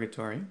suffering of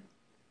purgatory.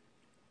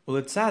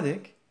 One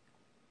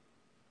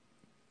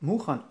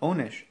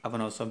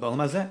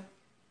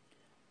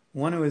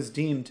who is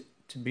deemed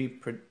to be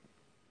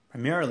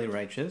primarily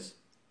righteous,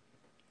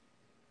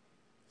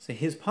 so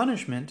his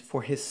punishment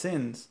for his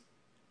sins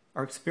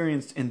are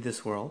experienced in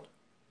this world,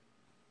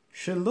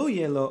 in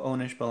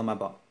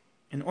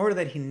order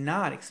that he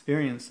not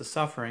experience the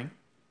suffering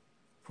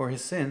for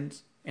his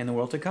sins in the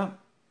world to come.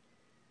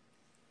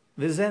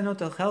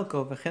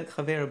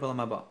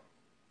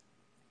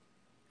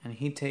 And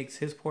he takes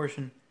his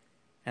portion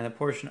and the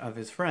portion of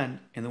his friend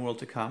in the world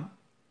to come,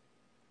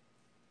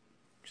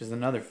 which is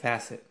another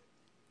facet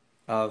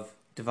of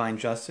divine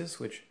justice,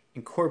 which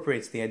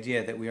incorporates the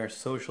idea that we are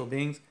social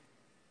beings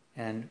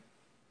and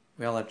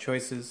we all have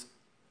choices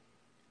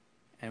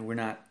and we're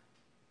not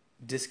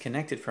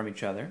disconnected from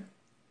each other.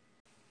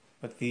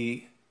 But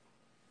the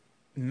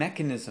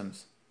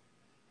mechanisms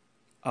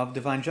of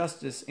divine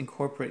justice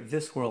incorporate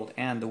this world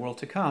and the world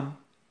to come,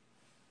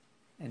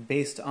 and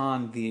based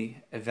on the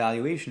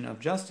evaluation of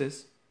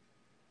justice,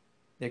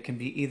 there can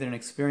be either an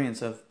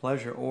experience of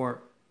pleasure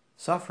or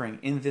suffering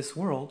in this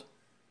world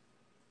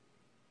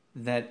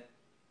that,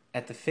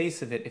 at the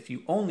face of it, if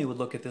you only would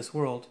look at this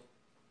world,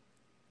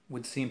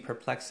 would seem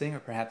perplexing or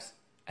perhaps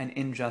an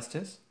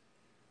injustice,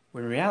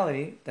 when in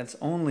reality, that's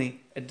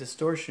only a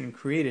distortion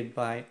created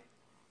by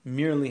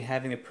merely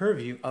having a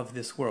purview of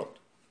this world.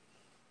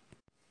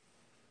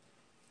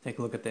 Take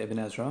a look at the Ibn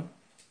Ezra.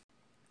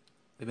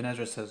 Ibn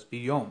Ezra says,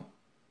 Biyom,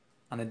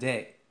 on a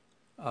day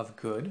of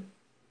good,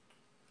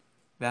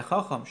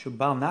 V'achacham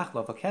shubal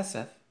nachla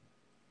v'kesef,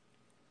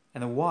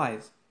 and the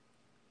wise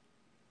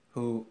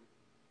who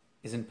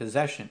is in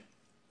possession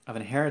of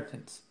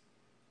inheritance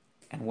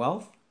and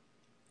wealth,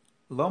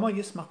 Loma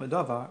yismach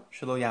b'davar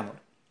shelo yamod.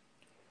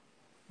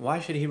 Why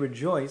should he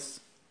rejoice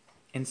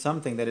in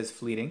something that is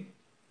fleeting?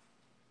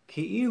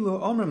 Ki ilu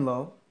omrim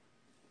lo,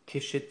 ki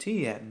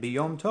shetiyeh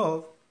biyom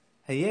tov,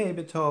 hayeh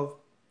b'tov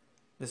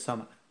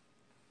v'samach.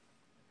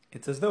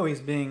 It's as though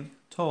he's being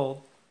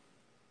told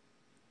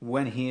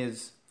when he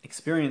is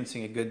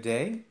experiencing a good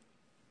day,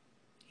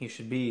 he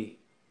should be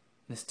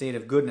in a state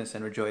of goodness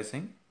and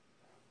rejoicing.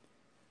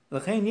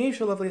 Therefore,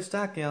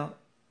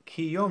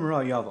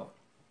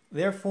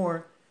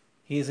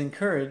 he is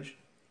encouraged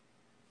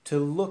to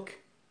look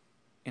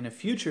in a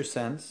future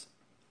sense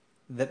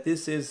that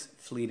this is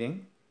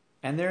fleeting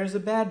and there is a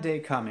bad day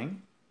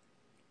coming.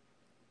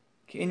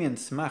 So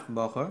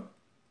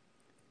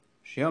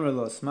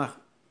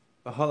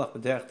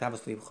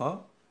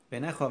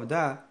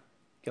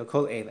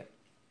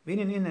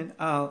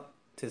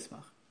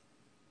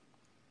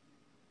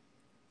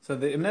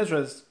the Ibn Ezra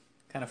is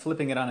kind of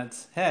flipping it on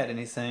its head, and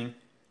he's saying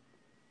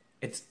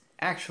it's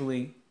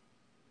actually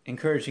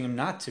encouraging him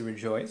not to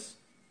rejoice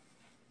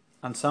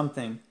on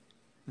something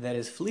that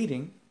is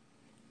fleeting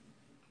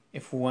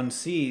if one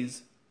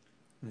sees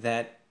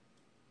that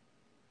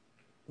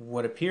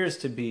what appears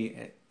to be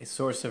a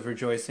source of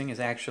rejoicing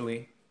is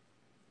actually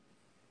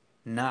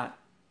not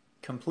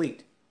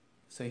complete.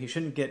 So he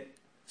shouldn't get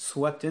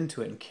swept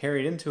into it and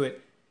carried into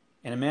it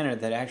in a manner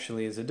that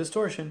actually is a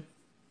distortion.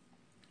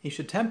 He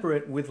should temper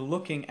it with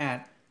looking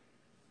at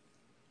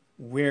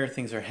where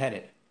things are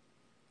headed.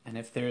 And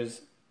if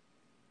there's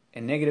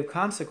a negative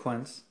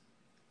consequence,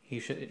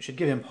 it should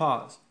give him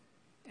pause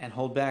and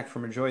hold back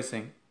from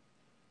rejoicing,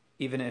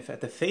 even if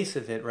at the face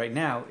of it right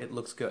now it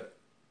looks good.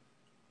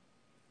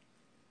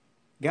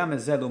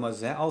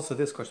 Also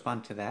this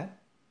corresponds to that.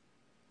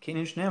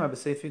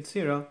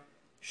 Sheva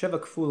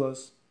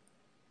kfulos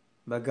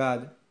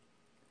bagad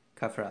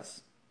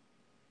kafras.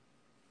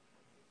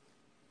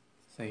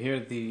 So here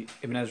the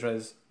Ibn Ezra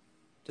is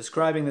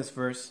describing this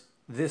verse,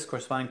 this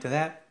corresponding to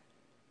that,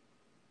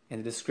 in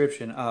the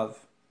description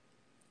of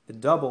the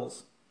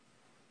doubles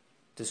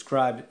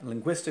described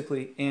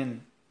linguistically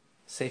in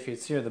Sefer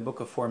Yetzirah, the Book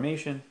of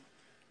Formation,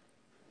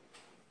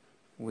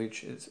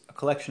 which is a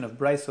collection of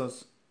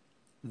braisos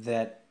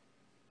that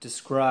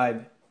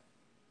describe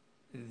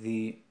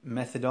the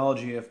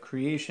methodology of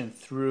creation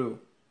through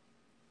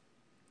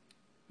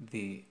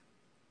the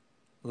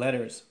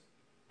letters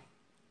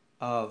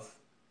of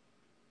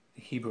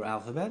the Hebrew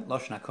alphabet,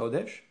 Lashon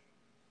HaKodesh.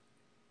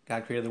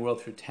 God created the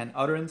world through 10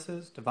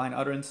 utterances, divine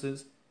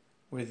utterances,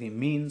 were the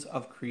means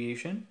of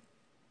creation.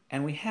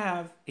 And we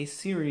have a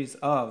series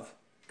of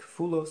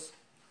kfulos,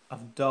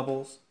 of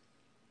doubles.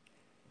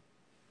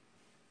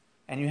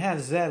 And you have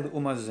zeh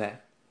l'uma zeh.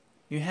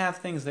 You have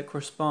things that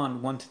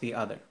correspond one to the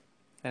other.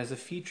 That is a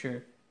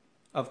feature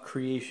of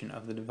creation,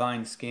 of the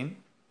divine scheme.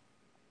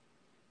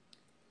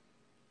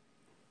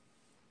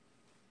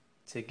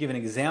 To give an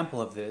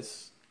example of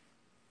this,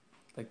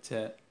 I'd like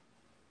to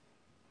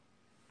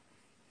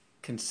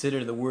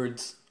consider the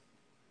words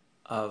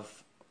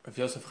of Rav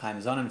Yosef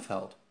Chaim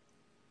Sonnenfeld.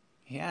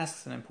 He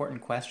asks an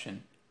important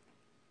question,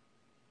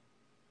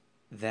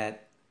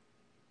 that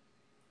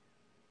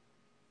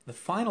the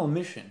final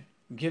mission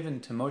given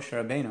to Moshe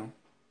Rabbeinu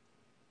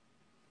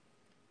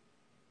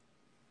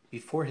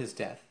before his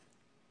death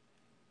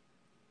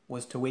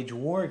was to wage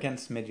war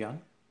against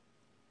Midian,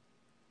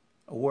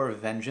 a war of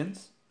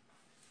vengeance.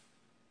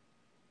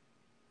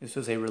 This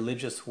was a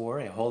religious war,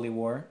 a holy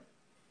war,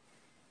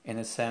 in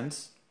a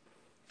sense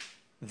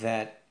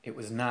that it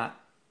was not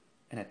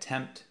an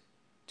attempt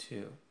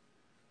to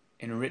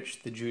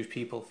enrich the Jewish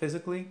people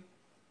physically,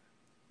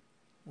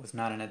 it was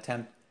not an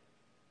attempt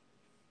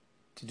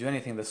to do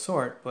anything of the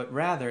sort, but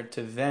rather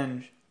to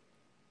avenge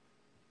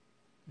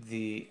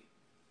the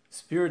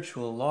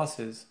spiritual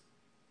losses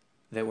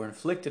that were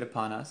inflicted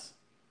upon us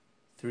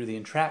through the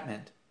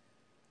entrapment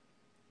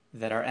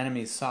that our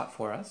enemies sought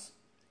for us,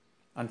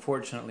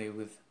 unfortunately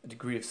with a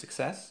degree of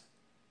success.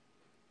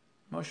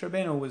 Moshe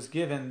Rabbeinu was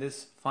given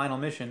this final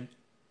mission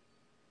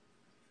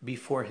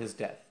before his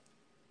death.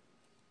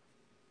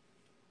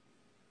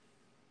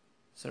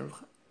 So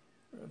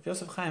Rav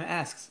Yosef Chaim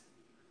asks,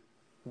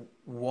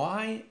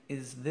 why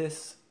is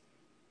this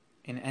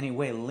in any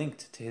way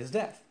linked to his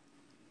death?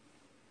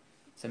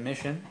 It's a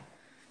mission.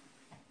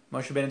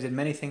 Moshe Rabbeinu did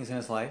many things in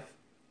his life.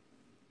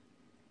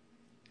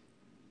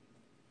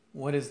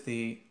 What is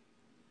the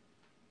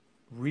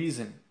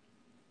reason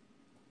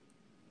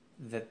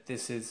that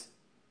this is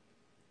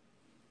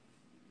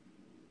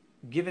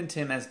given to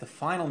him as the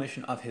final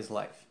mission of his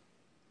life?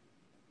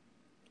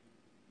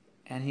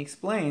 And he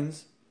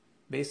explains,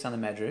 based on the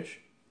Medrash,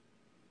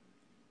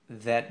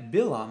 that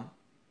Bilam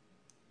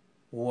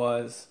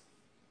was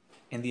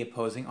in the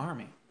opposing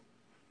army.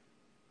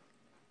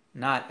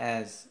 Not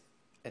as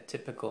a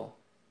typical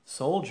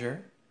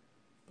soldier,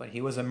 but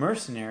he was a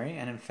mercenary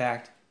and in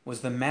fact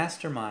was the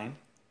mastermind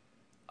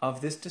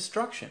of this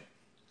destruction.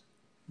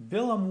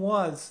 Bilam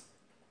was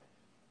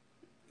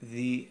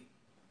the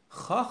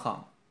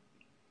Chacham,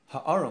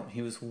 Ha'arum.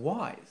 He was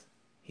wise.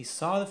 He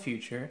saw the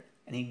future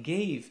and he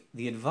gave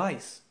the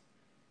advice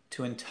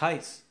to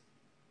entice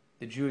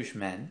the Jewish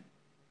men.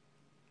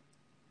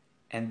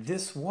 And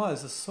this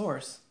was a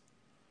source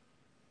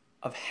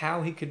of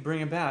how he could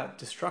bring about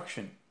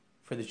destruction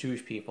for the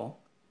Jewish people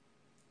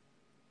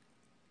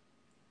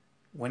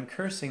when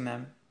cursing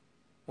them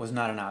was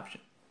not an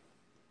option.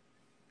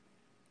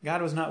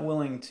 God was not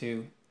willing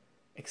to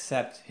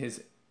accept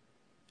his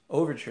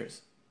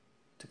overtures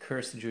to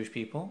curse the Jewish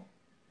people.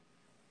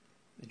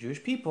 The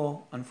Jewish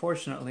people,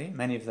 unfortunately,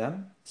 many of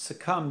them,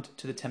 succumbed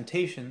to the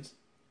temptations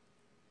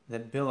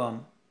that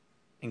Bilam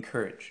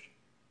encouraged.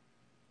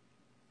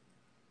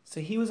 So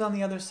he was on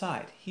the other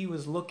side. He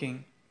was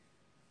looking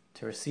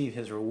to receive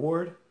his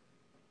reward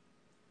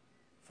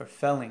for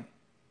felling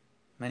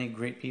many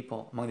great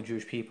people among the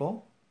Jewish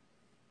people.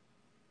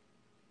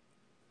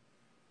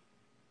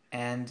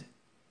 And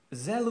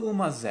zeh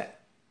l'uma zeh,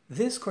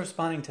 this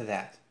corresponding to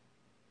that.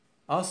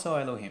 Also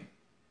Elohim.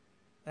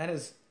 That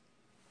is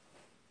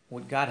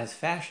what God has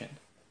fashioned.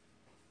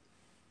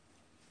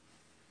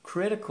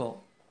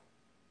 Critical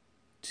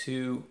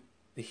to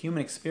the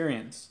human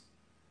experience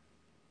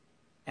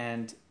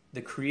and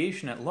the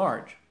creation at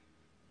large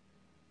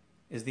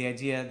is the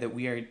idea that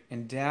we are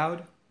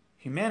endowed,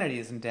 humanity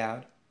is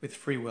endowed with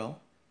free will.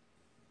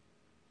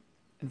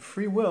 And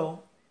free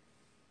will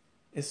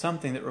is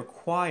something that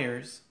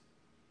requires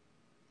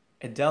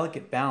a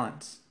delicate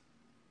balance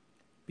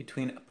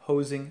between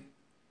opposing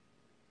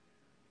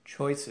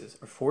choices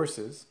or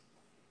forces,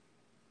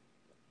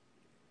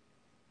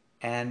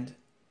 and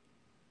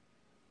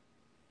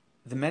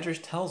the Medrash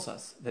tells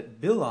us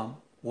that Bilam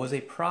was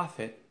a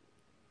prophet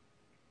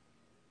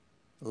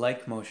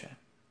like Moshe.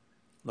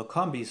 Lo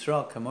kam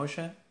b'Yisrael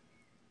k'Moshe,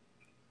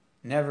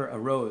 never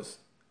arose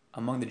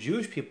among the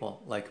Jewish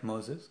people like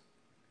Moses,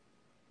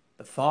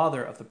 the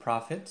father of the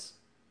prophets.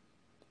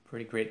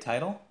 Pretty great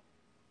title.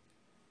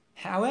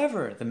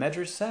 However, the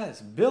Medrash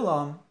says,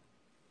 Bilam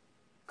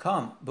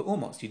kam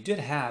b'umos. You did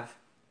have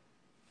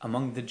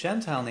among the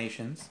Gentile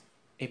nations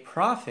a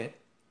prophet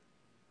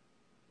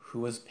who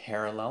was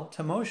parallel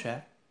to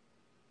Moshe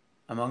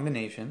among the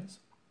nations.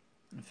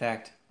 In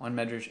fact, one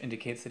Medrash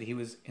indicates that he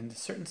was, in a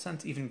certain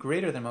sense, even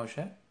greater than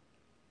Moshe.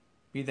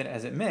 Be that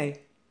as it may,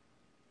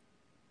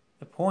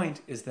 the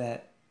point is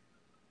that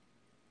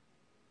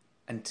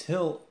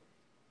until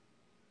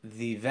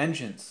the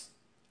vengeance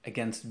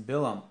against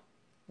Bilam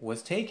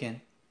was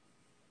taken,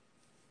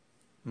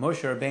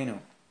 Moshe Rabbeinu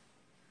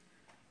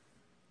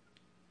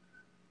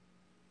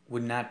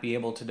would not be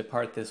able to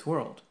depart this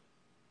world.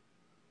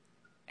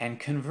 And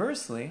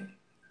conversely,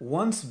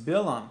 once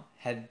Bilam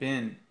had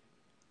been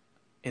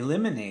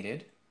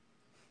eliminated,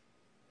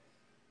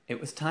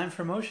 it was time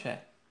for Moshe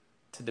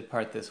to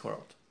depart this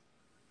world.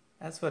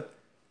 That's what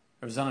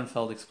Rav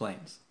Sonnenfeld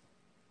explains.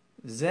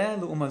 Zeh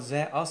l'uma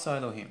zeh asa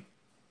Elohim.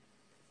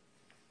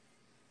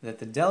 That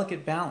the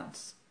delicate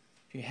balance,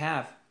 if you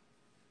have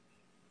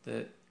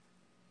the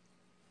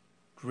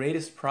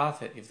greatest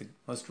prophet, if the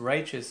most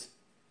righteous,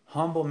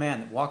 humble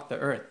man that walked the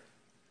earth,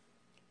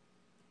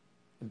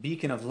 a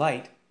beacon of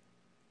light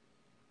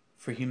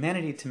for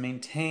humanity to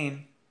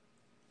maintain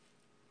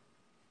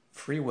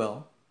free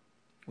will,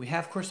 we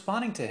have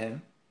corresponding to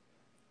him,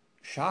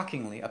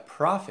 shockingly, a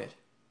prophet,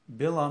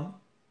 Bilam,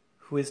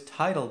 who is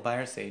titled by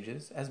our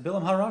sages as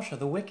Bilam HaRasha,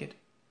 the wicked,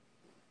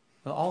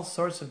 with all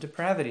sorts of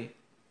depravity.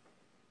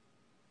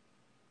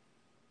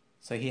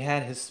 So he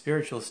had his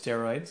spiritual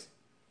steroids,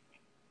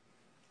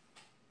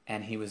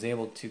 and he was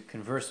able to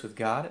converse with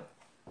God at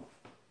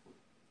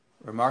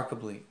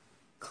remarkably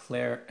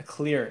a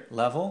clear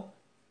level,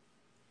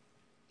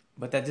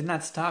 but that did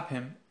not stop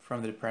him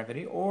from the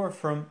depravity or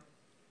from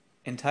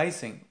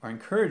enticing or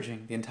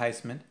encouraging the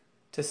enticement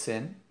to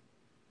sin.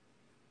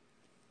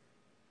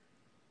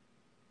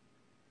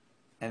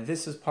 And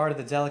this is part of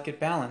the delicate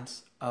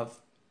balance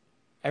of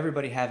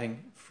everybody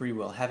having free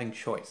will, having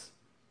choice.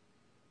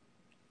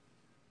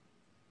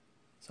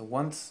 So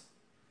once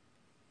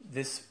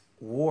this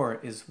war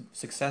is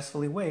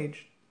successfully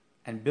waged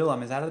and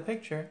Bilam is out of the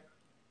picture,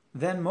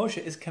 then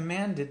Moshe is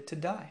commanded to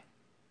die.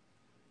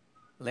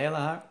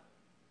 Le'elahar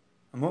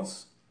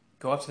Amos,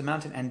 go up to the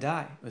mountain and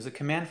die. It was a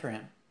command for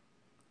him.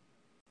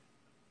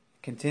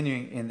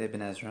 Continuing in the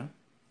Ibn Ezra,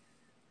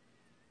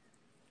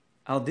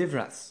 Al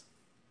Divras,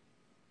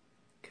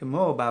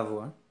 Kamo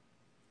Bavur,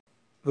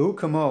 V'hu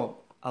Kamo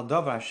Al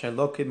Davar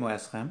Shelo Kidmo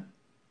Eschem,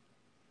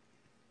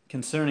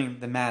 concerning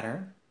the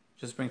matter,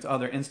 just brings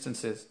other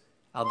instances.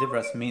 Al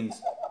Divras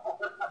means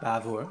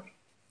Bavur.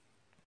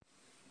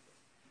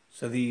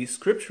 So the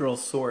scriptural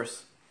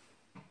source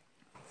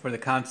for the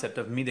concept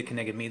of Midah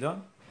Keneged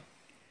Midah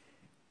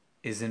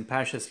is in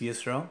Parshas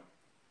Yisro,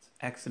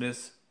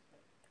 Exodus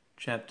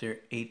chapter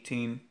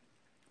 18,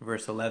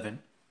 verse 11.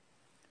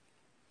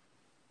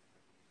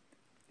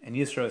 And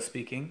Yisro is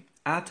speaking,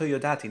 Ato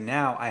Yodati,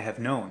 now I have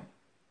known,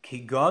 Ki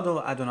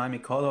Gadol Adonai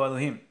Mikol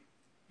Elohim,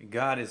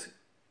 God is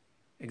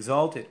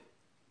exalted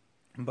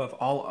above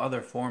all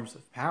other forms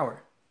of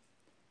power.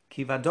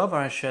 Ki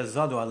Vadovar Asher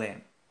Zadu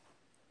Aleim,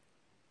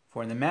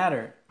 for in the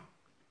matter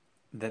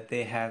that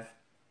they have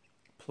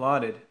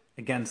plotted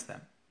against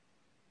them.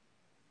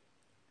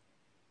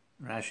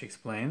 Rashi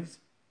explains,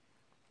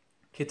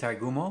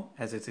 Kitargumo,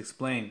 as it's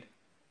explained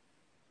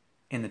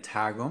in the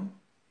Targum,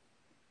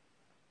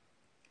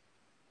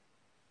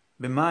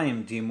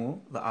 B'mayim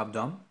dimu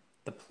la'abdam,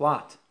 the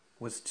plot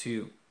was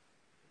to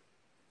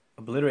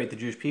obliterate the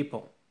Jewish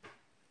people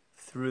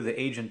through the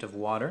agent of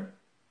water.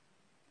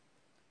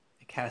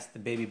 They cast the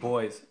baby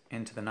boys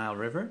into the Nile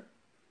River.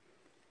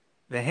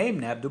 V'heim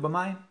nabdu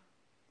b'mayim,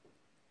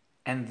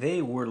 and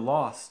they were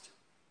lost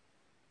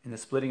in the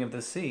splitting of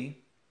the sea.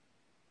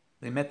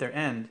 They met their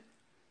end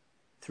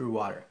through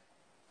water.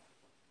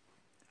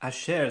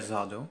 Asher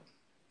zadu,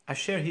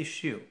 asher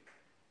hishu,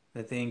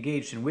 that they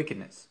engaged in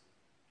wickedness.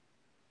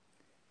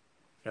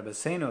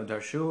 Rabbeinu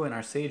Darshu and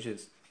our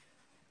sages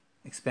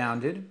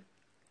expounded,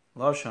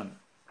 Lashon,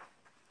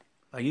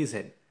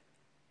 Vayized,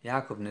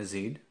 Yaakov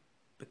Nazid,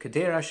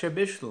 B'kader asher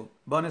bishlu,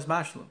 bones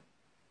mashlu.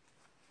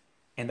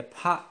 In the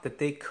pot that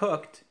they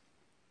cooked,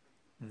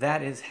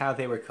 that is how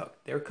they were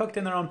cooked. They were cooked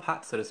in their own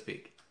pot, so to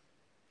speak.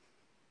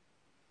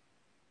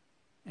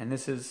 And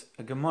this is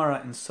a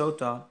Gemara in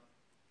Sota,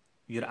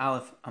 Yud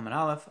Aleph, Amud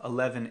Aleph,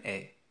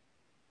 11a.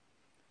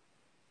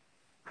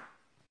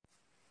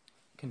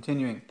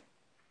 Continuing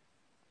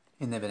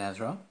in the Ibn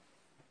Ezra,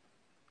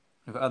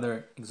 we have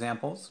other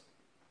examples.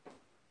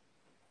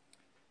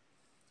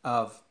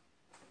 of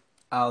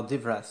al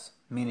divras,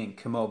 meaning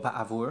kemo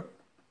ba'avur,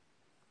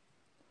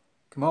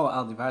 kemo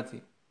al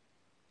divarti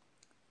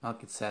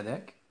malkit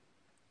tzedek,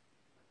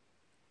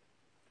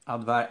 al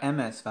dvar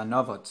emes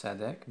v'anovot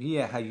tzedek,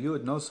 v'yeh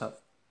hayud nosaf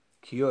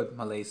kiyud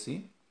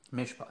malesi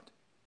mishpat.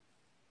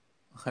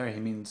 He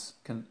means,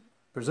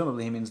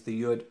 presumably he means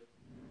the yud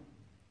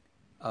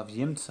of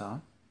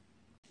yimtza,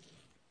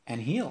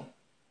 and heal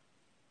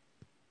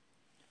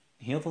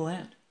the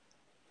land.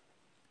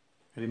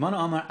 Rabbi Mana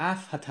Amar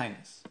af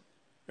hatainis.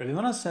 Rabbi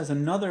Mana says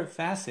another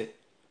facet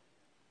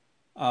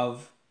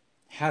of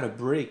how to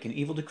break an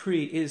evil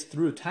decree is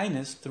through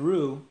tainus,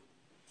 through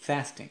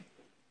fasting.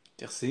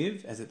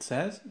 Tichsiv, as it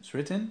says, it's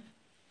written,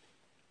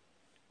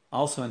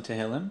 also in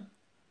Tehillim,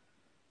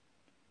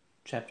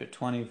 chapter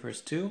 20,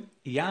 verse 2,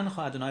 Yancha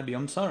Adonai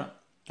b'yom tzara.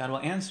 God will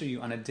answer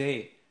you on a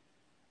day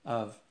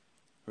of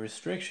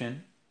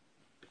restriction.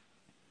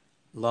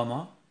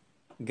 Lama,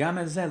 gam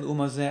ezel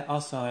umazeh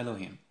asa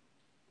Elohim.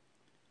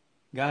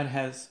 God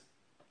has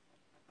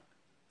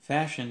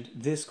fashioned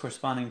this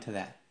corresponding to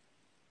that.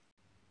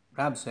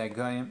 Rab se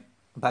bagoyim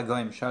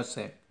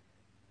sharse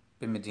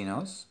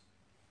b'medinos,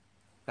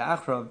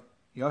 v'achrav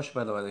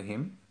yoshba lo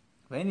Elohim,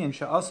 v'inyan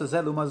she'asa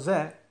zel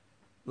umazeh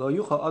lo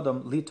yucha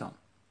adam litom.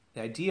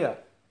 The idea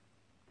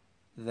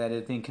that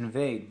is being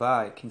conveyed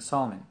by King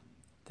Solomon,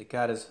 that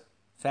God has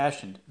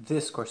fashioned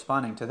this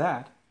corresponding to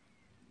that,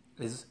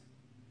 is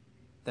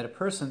that a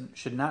person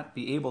should not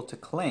be able to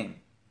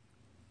claim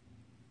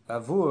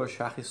Avur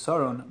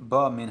shachisaron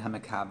ba min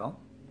hamekabel,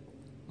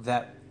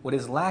 that what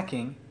is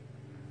lacking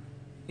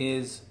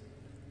is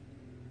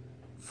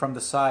from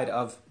the side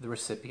of the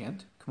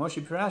recipient.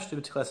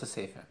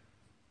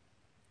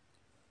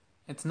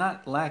 It's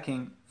not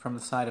lacking from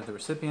the side of the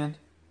recipient.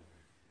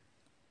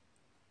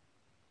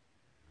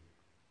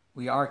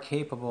 We are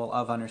capable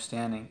of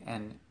understanding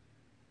and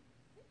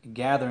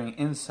gathering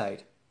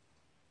insight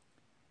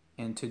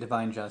into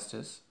divine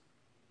justice,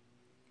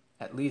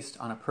 at least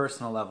on a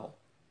personal level.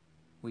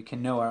 We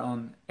can know our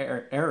own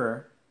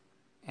error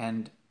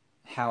and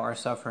how our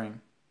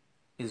suffering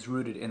is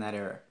rooted in that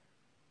error.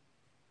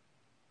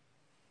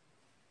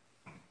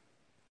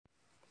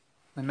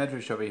 The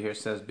Medrash over here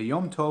says,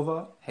 B'yom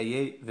tova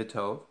heye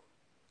v'tov,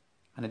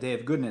 on a day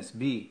of goodness,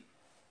 be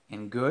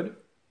in good.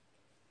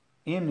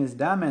 Im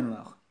nizdamen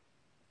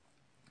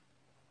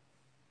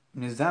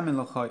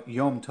locha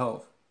yom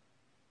tov,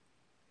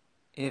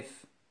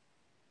 if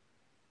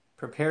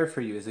prepared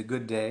for you is a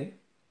good day,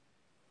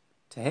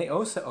 tehei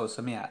osa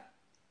miat.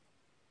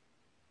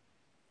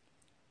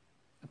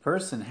 A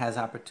person has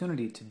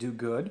opportunity to do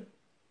good.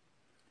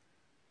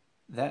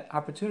 That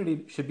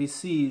opportunity should be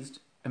seized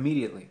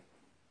immediately.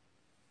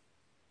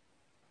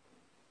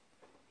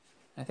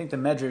 I think the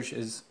Medrash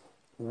is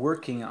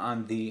working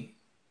on the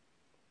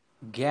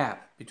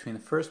gap between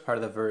the first part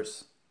of the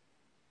verse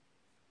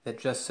that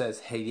just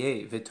says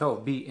heye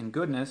v'tov, be in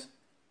goodness,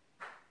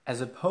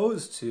 as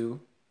opposed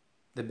to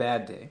the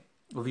bad day,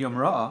 uv'yom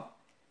ra'ah,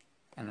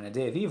 and on a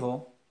day of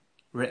evil,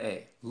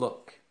 re'eh,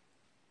 look.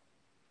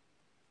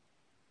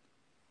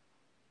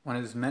 One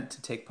is meant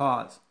to take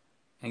pause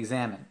and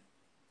examine.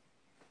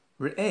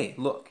 Re'eh,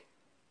 look.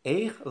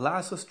 Eich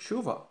lasos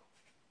tshuva.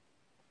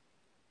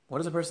 What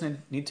does a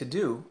person need to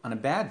do on a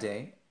bad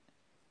day,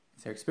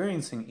 if they're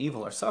experiencing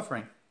evil or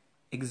suffering?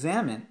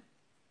 Examine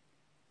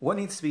what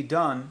needs to be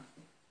done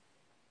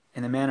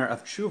in the manner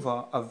of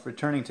tshuva, of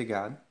returning to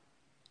God.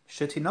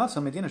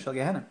 Shetinasa medina shel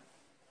Gehenna.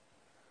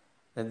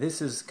 That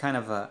this is kind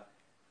of a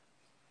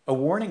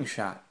warning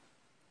shot.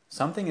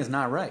 Something is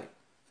not right.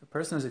 If a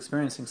person is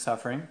experiencing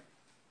suffering,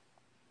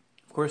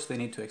 of course they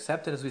need to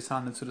accept it, as we saw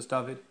in the Metzudas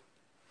David,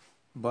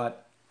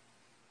 but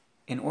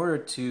in order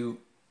to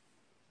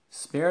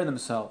spare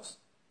themselves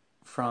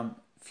from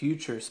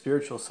future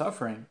spiritual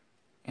suffering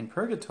in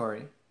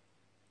purgatory,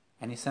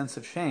 any sense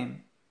of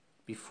shame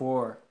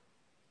before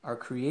our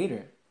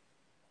Creator,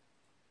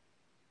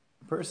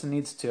 a person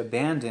needs to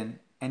abandon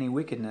any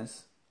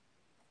wickedness,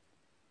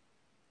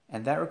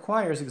 and that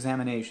requires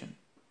examination.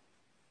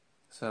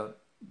 So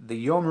the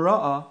Yom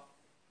Ra'ah,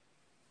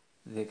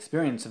 the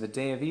experience of a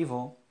day of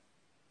evil,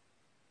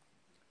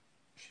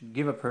 should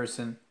give a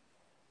person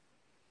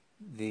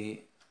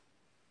the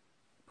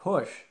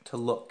push to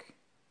look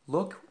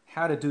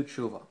how to do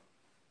tshuva.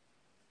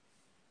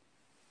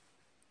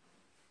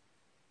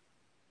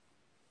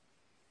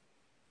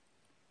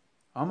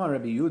 Amar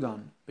Rabbi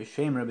Yudan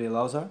b'shem Rabbi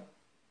Elazar.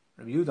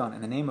 Rabbi Yudan,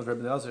 in the name of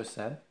Rabbi Elazar,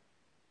 said,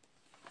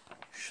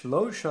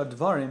 Shlosha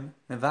dvarim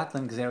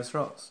mevatlen gzeres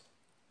ros.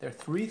 There are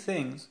three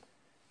things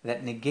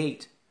that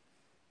negate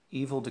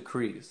evil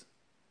decrees.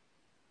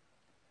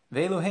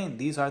 Ve'eluhein,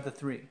 these are the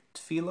three: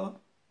 tefillah,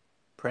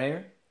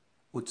 prayer,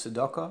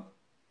 utzedakah,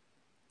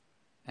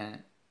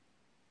 and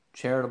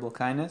charitable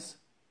kindness,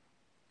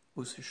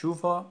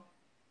 useshuva,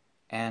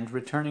 and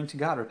returning to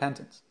God,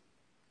 repentance.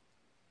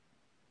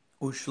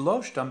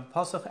 Ushloshtam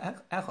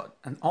pasach echad,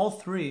 and all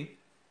three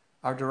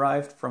are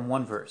derived from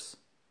one verse.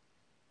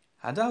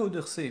 Hadahu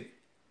d'chsiv,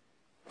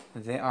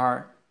 they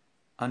are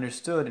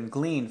understood and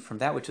gleaned from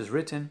that which is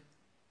written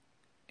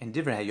in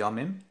Divrei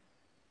Hayomim,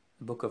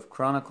 the book of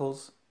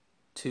Chronicles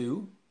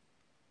 2,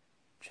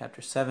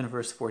 chapter 7,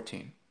 verse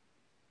 14.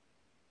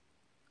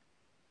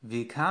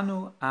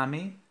 V'ikanu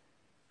ami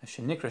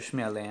asher nikra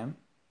shmi aleim,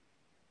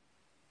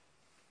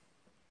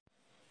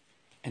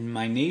 and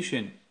my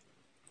nation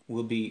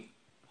will be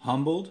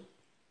humbled,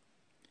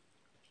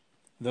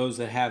 those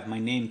that have my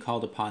name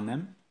called upon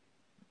them.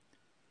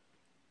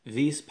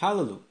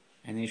 V'ispalalu,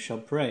 and they shall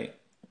pray.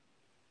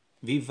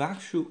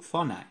 V'vakshu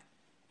fonai,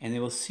 and they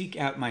will seek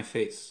out my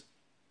face.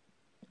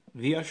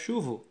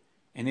 V'yashuvu,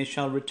 and they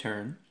shall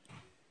return.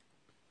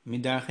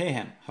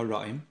 Midarchehem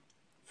haraim,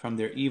 from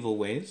their evil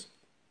ways.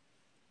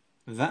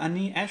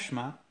 Va'ani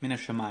eshma min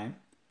hashamayim,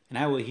 and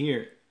I will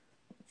hear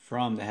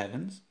from the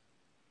heavens.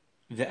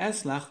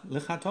 Ve'eslach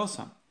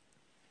lechatosam,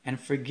 and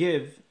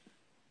forgive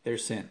their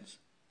sins.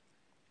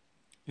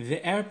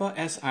 Ve'erba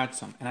es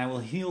artzam, and I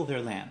will heal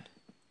their land.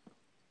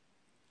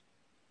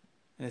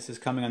 And this is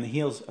coming on the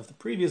heels of the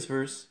previous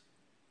verse,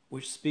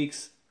 which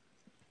speaks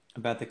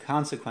about the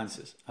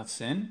consequences of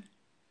sin.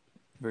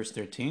 Verse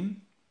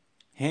 13,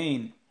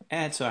 Hein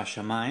etzo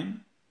hashamayim,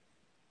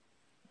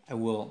 I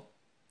will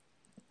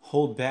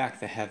hold back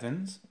the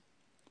heavens.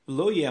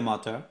 Lo yeh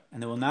matar,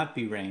 and there will not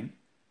be rain.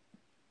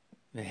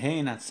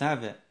 Ve'hein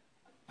atzave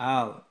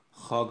al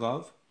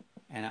chogov,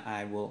 and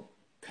I will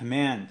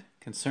command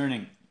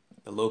concerning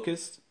the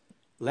locust,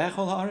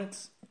 lechol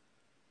haaretz,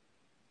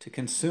 to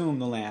consume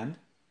the land.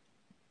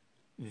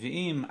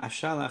 V'im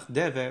ashalach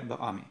dever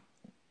ba'ami,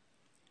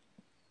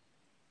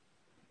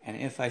 and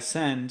if I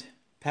send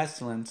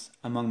pestilence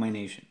among my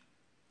nation.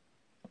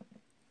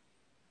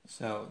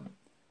 So,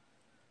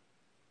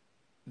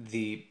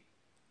 the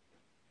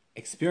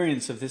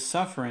experience of this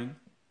suffering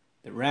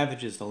that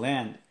ravages the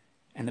land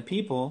and the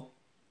people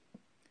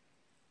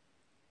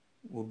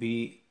will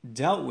be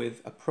dealt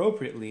with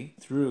appropriately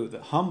through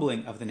the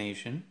humbling of the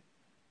nation,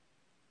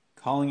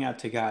 calling out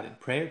to God in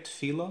prayer,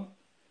 tefillah.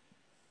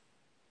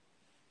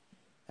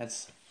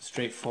 That's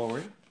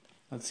straightforward.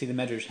 Let's see the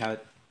medrash how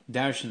it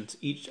darshans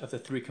each of the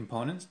three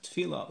components: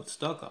 tefillah,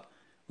 tzedakah,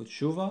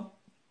 tshuva,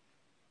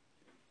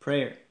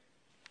 prayer,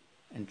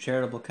 and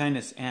charitable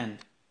kindness, and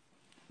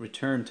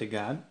return to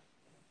God.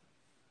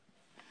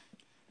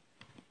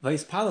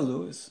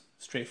 Vaispalalu is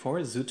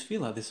straightforward. Zu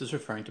tefillah. This is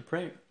referring to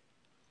prayer.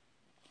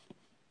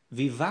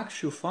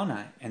 Vivakshu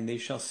fonai, and they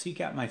shall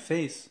seek out my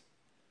face.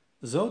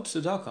 Zot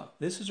tzedakah.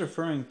 This is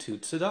referring to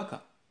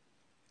tzedakah.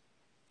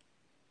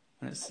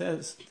 When it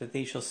says that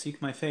they shall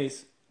seek my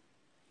face,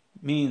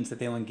 means that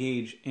they'll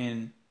engage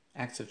in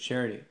acts of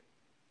charity,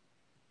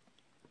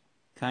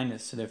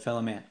 kindness to their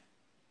fellow man.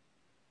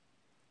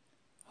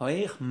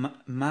 Ho'ech ma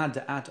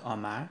da'at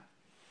amar.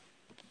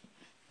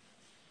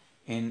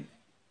 In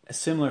a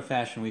similar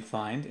fashion we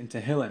find in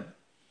Tehillim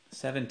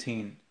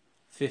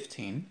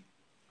 17:15,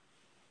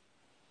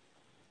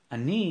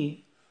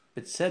 Ani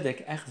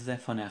b'tzedek echzeh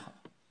fanecha,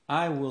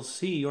 I will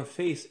see your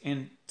face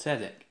in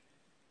tzedek,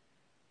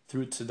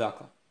 through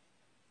tzedakah.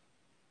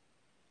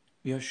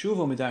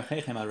 V'yashuvu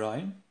midarchechem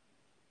arayim,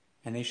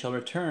 and they shall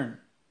return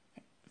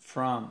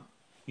from,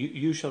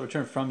 you shall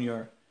return from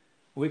your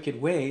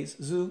wicked ways,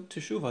 zu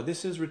teshuva,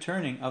 this is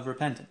returning of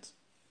repentance.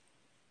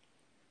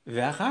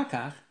 Ve'achar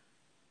kach,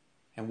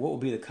 and what will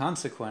be the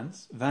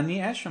consequence? Vani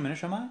eshra min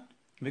hashamayim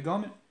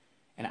v'gomer,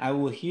 and I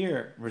will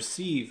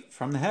receive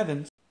from the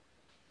heavens.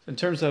 In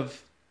terms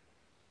of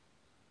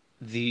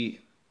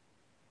the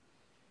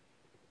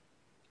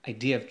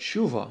idea of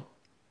tshuva,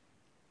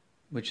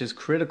 which is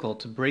critical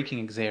to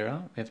breaking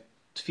Gzeira, we have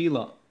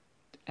tefillah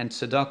and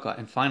tzedakah,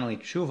 and finally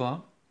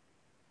tshuva.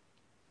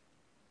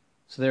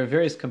 So there are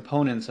various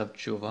components of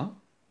tshuva.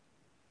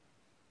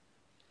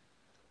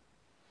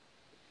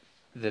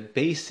 The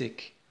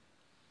basic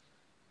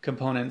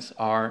components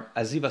are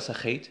azivas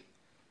hachet,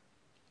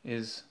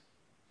 is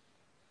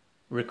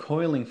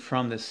recoiling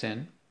from the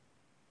sin,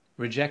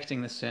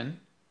 rejecting the sin,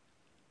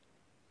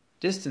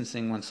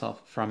 distancing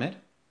oneself from it,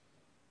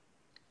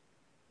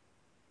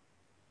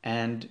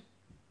 and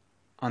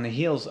on the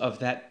heels of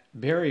that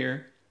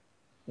barrier,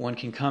 one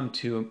can come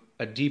to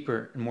a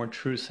deeper and more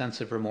true sense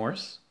of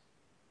remorse.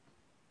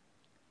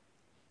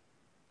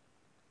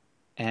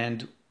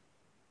 And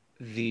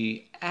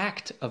the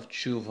act of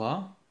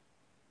tshuva,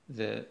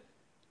 the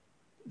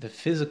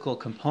physical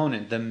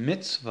component, the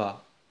mitzvah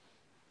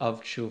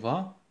of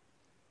tshuva,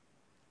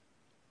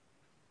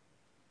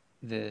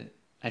 the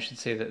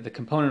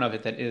component of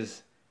it that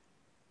is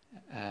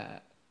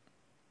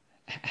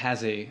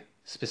has a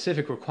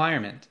specific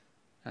requirement.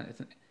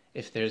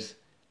 If there's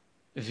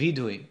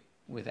vidui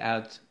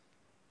without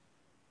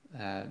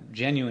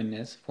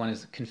genuineness, if one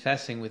is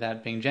confessing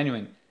without being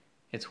genuine,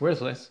 it's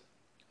worthless,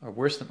 or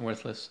worse than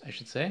worthless, I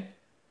should say.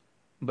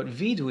 But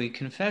vidui,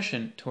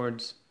 confession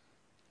towards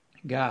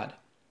God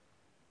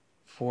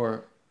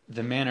for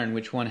the manner in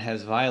which one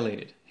has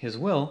violated His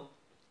will,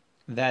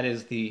 that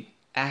is the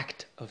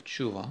act of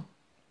tshuva.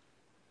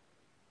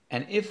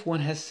 And if one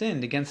has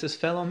sinned against his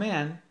fellow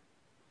man,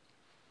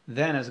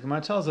 then, as the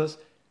Gemara tells us,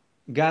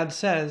 God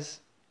says,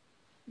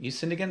 you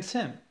sinned against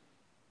him.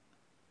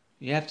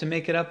 You have to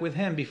make it up with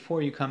him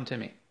before you come to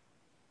me.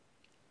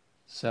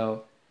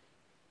 So,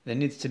 there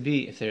needs to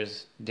be, if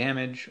there's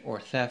damage or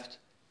theft,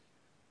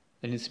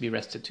 there needs to be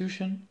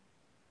restitution,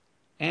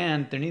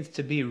 and there needs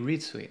to be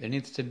ritzui, there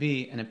needs to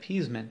be an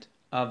appeasement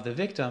of the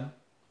victim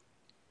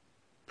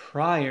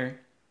prior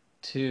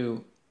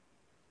to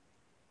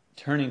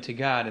turning to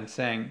God and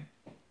saying,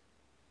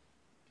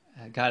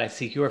 God, I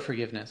seek your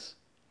forgiveness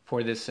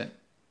for this sin.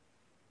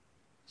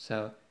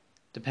 So,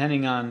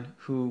 depending on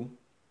who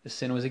the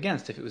sin was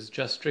against, if it was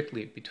just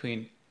strictly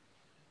between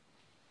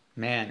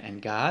man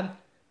and God,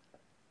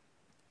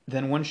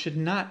 then one should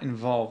not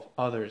involve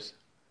others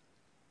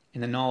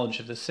in the knowledge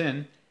of the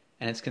sin,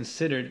 and it's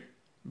considered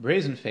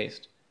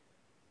brazen-faced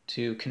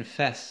to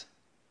confess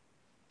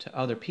to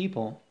other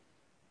people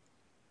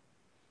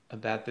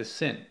about this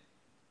sin.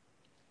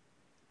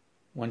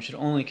 One should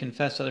only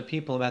confess to other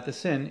people about the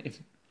sin if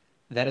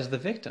that is the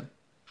victim.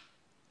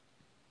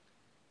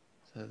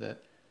 So the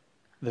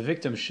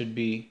victim should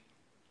be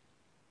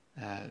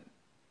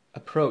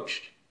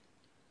approached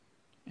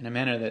in a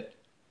manner that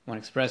one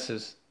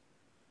expresses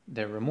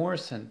their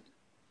remorse and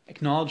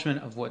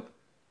acknowledgement of what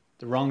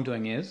the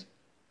wrongdoing is,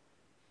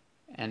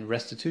 and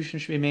restitution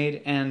should be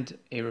made, and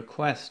a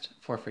request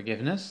for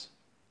forgiveness,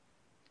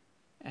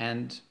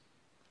 and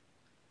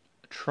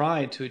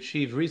try to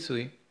achieve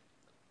ritzui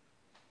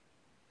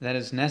that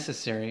is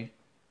necessary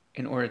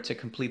in order to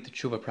complete the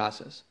tshuva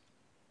process.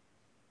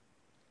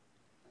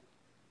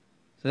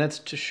 So that's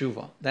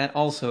teshuvah. That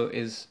also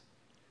is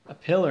a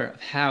pillar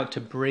of how to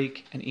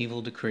break an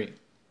evil decree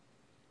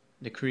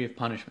of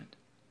punishment.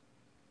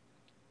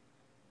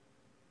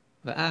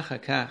 V'achar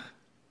kach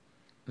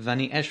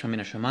vani eshma min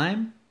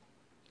hashamayim.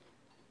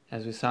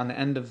 As we saw in the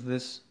end of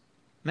this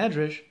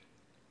medrash,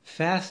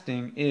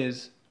 fasting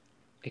is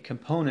a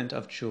component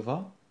of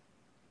tshuva,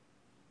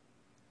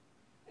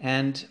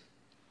 and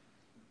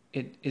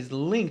it is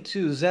linked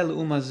to Zel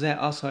Umazeh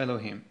Asa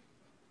Elohim.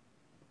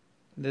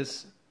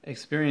 This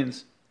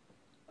experience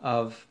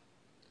of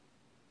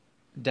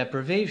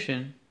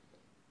deprivation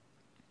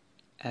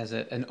as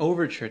an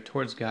overture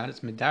towards God.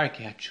 It's Midarke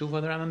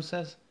HaTshuva, the Rambam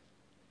says,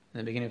 in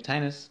the beginning of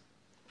Tainus,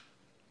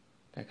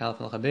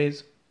 Perkalaf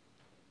al-Chabez.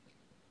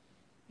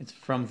 It's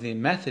from the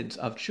methods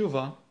of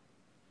tshuva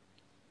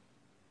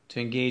to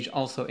engage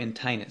also in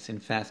tainus, in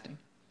fasting.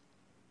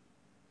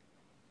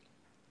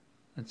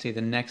 Let's see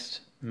the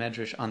next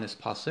medrash on this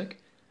pasuk.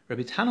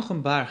 Rabbi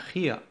Tanuchum bar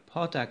Chia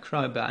pata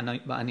kra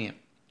ba'aniyim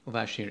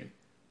uva'ashirim.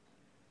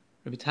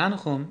 Rabbi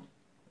Tanuchum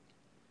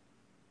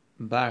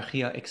bar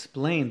Chia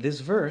explained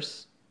this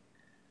verse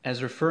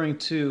as referring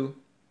to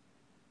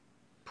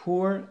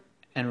poor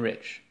and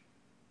rich.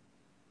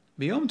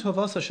 B'yom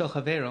tovasa shel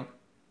chavero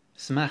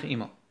smach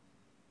imo.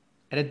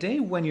 At a day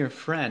when your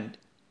friend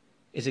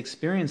is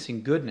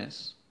experiencing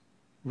goodness,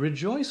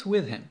 rejoice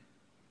with him.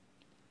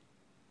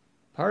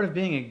 Part of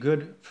being a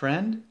good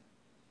friend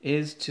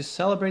is to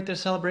celebrate their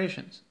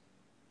celebrations.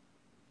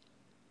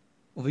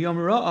 And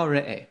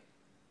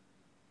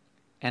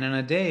on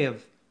a day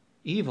of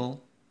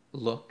evil,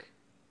 look.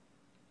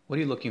 What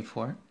are you looking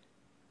for?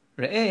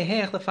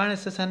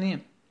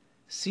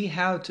 See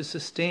how to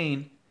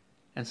sustain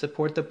and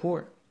support the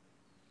poor.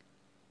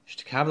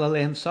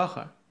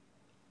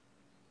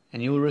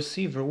 And you will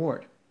receive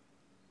reward.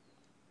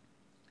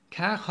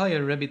 This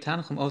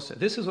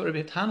is what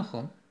Rabbi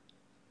Tanchum,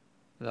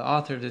 the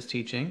author of this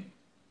teaching,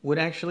 would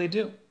actually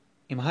do.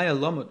 If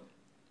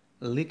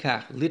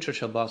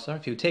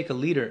you take a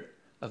liter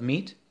of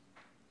meat,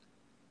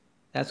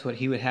 that's what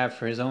he would have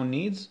for his own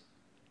needs.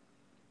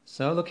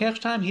 So lokech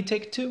time, he'd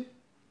take two.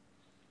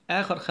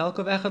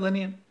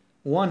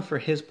 One for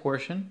his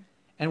portion,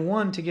 and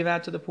one to give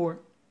out to the poor.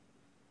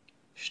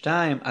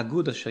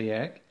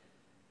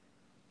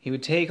 He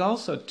would take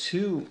also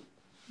 2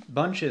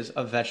 bunches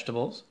of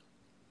vegetables,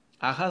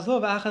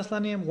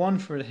 one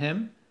for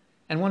him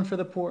and one for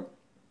the poor.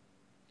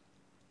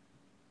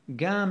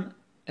 Gam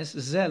es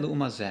zel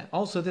umazeh.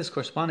 Also this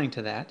corresponding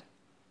to that.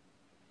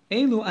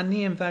 Elu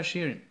aniyim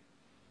v'ashirim.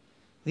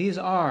 These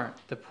are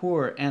the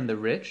poor and the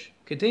rich.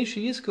 Kedei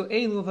sheyizku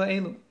elu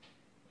va'elu.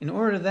 In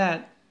order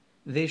that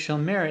they shall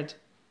merit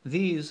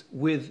these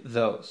with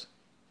those.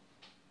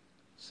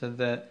 So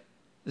the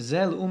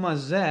zel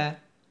umazeh,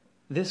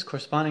 this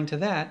corresponding to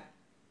that,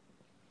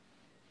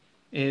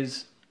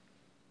 is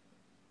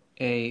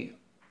a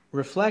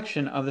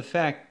reflection of the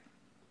fact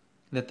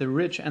that the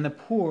rich and the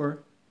poor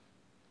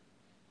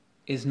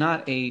is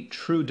not a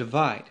true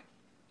divide.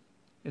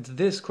 It's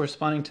this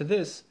corresponding to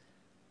this,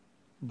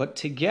 but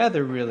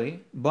together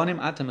really, Banim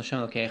atem l'Shem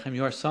Elokeichem,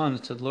 you are sons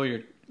to the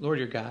Lord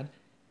your God,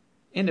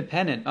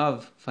 independent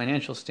of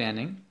financial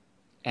standing,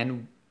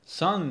 and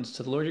sons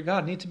to the Lord your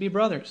God need to be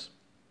brothers.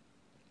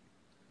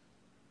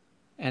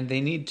 And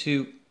they need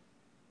to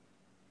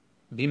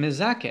be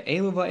mezakeh,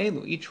 elu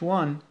va'elu. Each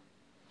one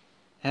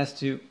has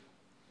to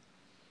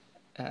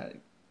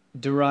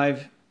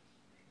derive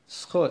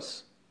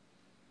schos,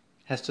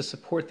 has to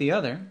support the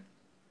other.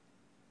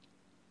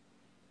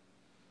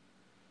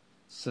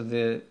 So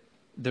the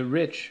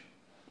rich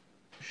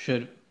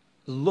should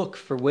look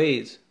for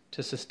ways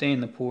to sustain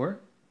the poor,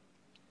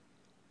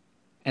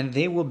 and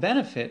they will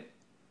benefit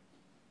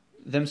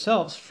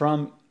themselves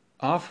from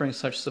offering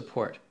such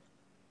support.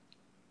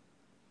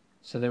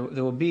 So there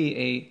will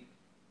be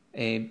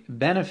a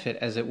benefit,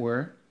 as it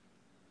were,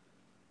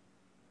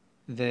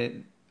 that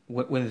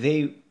when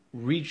they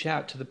reach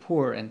out to the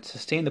poor and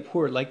sustain the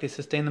poor like they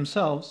sustain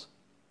themselves,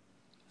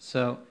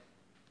 so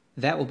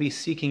that will be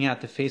seeking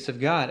out the face of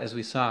God, as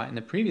we saw in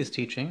the previous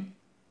teaching.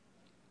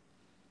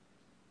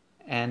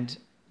 And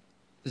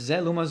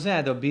Zeh L'umo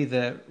Zeh, there'll be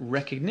the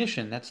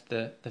recognition, that's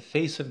the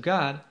face of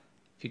God.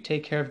 If you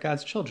take care of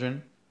God's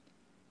children,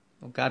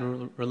 well, God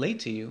will relate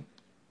to you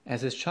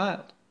as His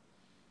child.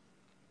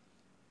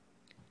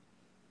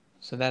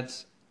 So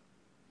that's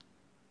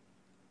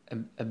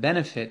a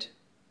benefit,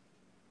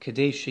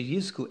 Kadei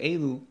sheyizku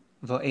elu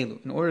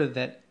va'elu, in order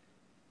that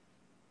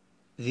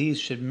these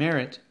should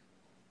merit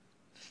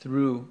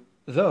through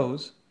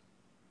those,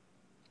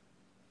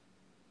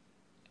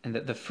 and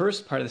that the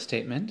first part of the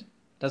statement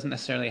doesn't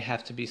necessarily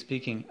have to be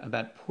speaking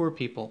about poor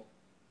people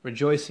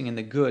rejoicing in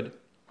the good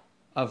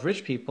of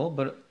rich people,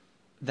 but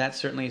that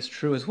certainly is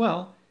true as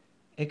well.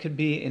 It could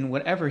be in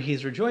whatever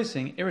he's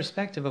rejoicing,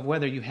 irrespective of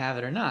whether you have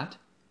it or not.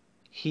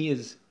 He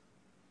is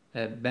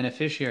a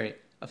beneficiary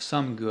of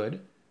some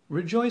good.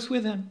 Rejoice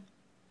with him.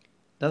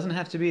 Doesn't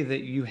have to be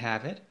that you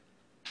have it.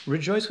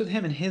 Rejoice with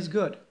him in his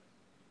good.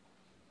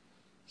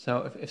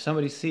 So if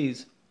somebody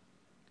sees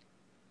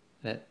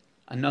that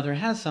another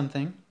has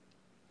something,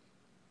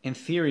 in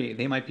theory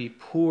they might be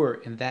poor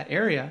in that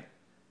area,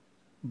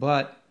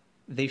 but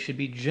they should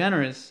be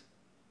generous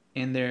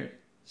in their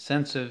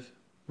sense of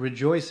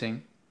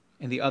rejoicing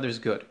in the other's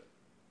good.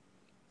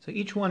 So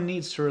each one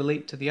needs to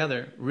relate to the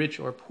other, rich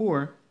or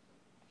poor,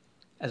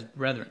 as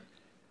brethren,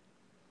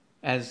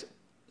 as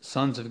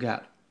sons of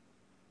God.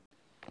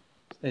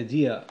 The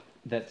idea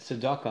that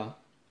tzedakah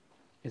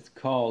is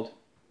called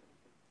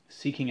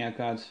seeking out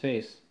God's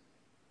face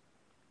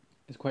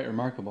is quite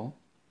remarkable.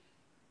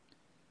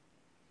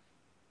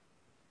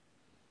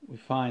 We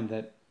find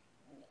that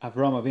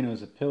Avraham Avinu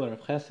is a pillar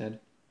of chesed,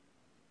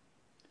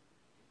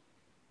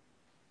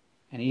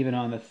 and even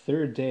on the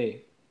third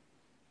day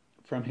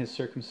from his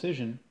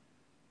circumcision,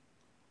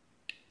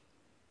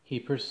 he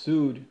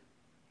pursued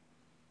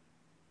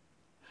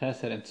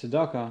chesed and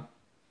tzedakah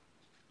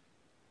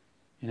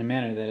in a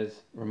manner that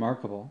is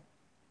remarkable.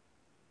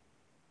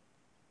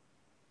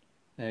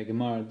 There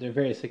are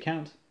various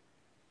accounts.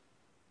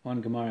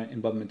 One Gemara in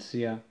Bab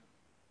Metzia,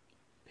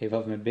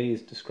 Pevav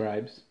Mebeis,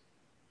 describes,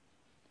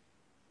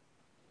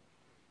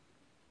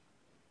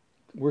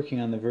 working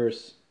on the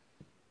verse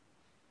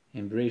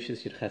in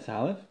Bereshis Yud Ches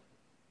Aleph,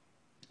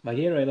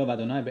 Vayero Elov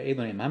Adonai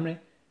be'Elonei Mamre,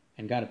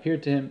 and God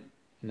appeared to him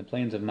in the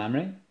plains of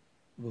Mamre,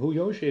 V'hu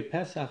Yoshe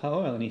Pesach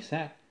HaOel, and he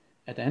sat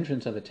at the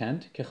entrance of the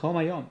tent, Kechom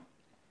Hayom,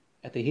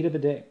 at the heat of the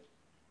day.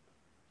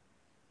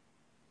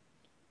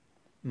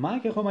 Ma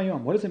Kechom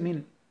Hayom, what does it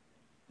mean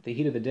at the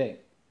heat of the day?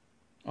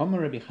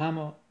 Omer Rabbi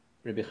Chamo,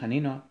 Rabbi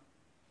Chanina,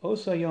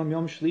 Osa Yom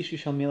Yom Shlishi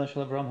Shal Mila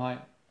Shal Avram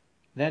Hayom.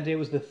 That day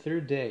was the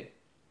third day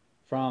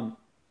from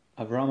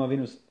Avraham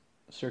Avinu's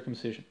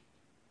circumcision.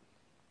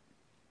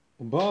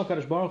 Uba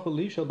HaKadosh Baruch Hu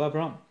li shel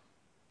b'Avram.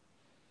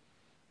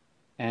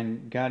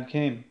 And God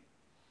came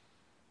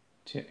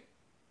to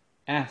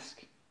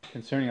ask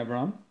concerning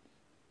Avram,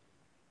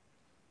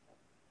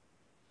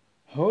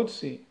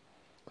 Hodsi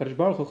Kadosh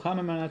Baruch Hu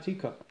Chama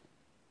Manatika.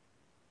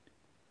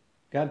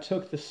 God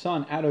took the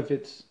sun out of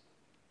its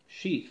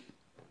sheath.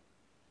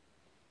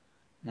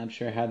 Not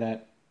sure how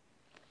that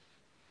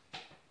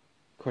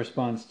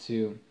corresponds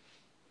to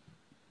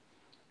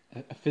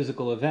a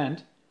physical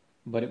event,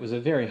 but it was a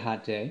very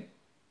hot day.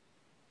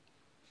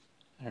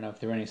 I don't know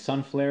if there were any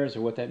sun flares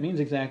or what that means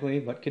exactly,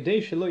 but Kadei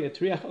Shelo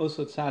Yatriach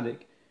Oso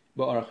Tzadik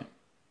Ba'orachim.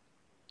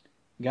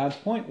 God's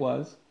point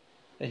was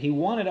that he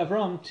wanted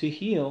Avram to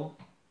heal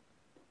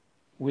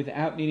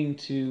without needing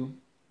to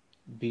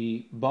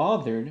be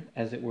bothered,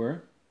 as it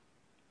were,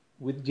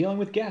 with dealing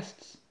with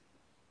guests.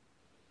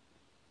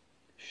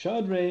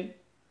 Shadre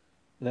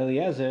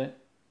Leliezer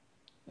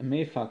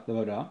Mefak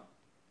Levoda.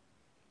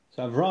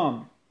 So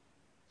Avram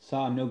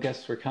saw no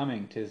guests were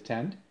coming to his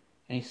tent,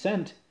 and he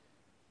sent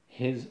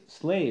his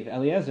slave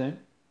Eliezer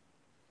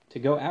to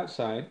go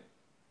outside.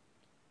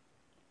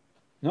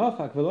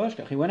 Noafak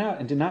Veloshkach, he went out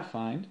and did not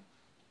find.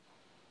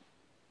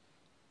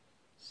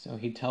 So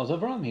he tells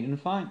Avram he didn't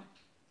find.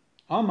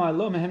 Amar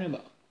lo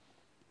mehenrila.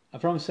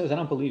 Avram says, I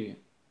don't believe you.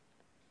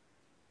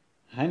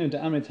 Hainu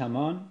da'amrit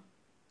Haman.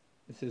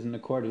 This is in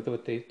accord with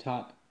what they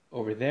taught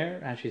over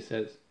there. Rashi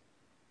says,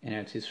 in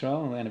Eretz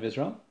Yisrael, in the land of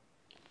Israel,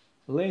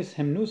 Leis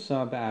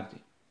hemnusa ba'avdi.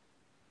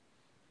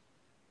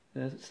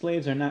 The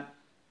slaves are not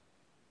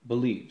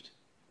believed.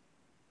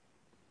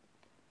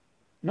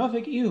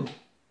 Nafik ihu.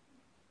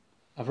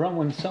 Avram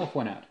himself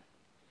went out.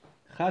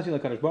 Chazi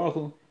l'kadosh baruch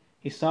hu.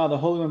 He saw the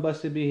Holy One,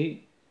 blessed be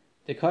He,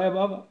 Tekaya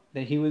Baba,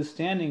 that he was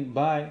standing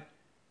by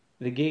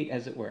the gate,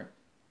 as it were.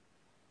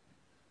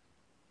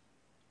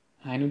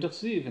 Hainu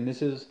d'chsiv, and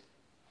this is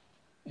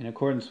in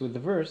accordance with the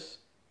verse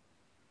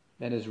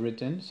that is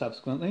written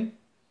subsequently.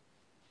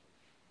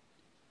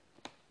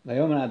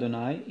 Vayomer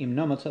Adonai, im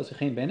no motzah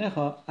sechein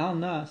beinecha, al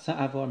na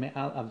sa'avor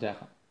me'al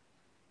avdecha.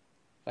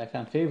 If I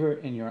found favor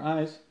in your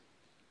eyes,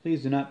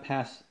 please do not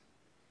pass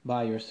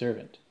by your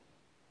servant.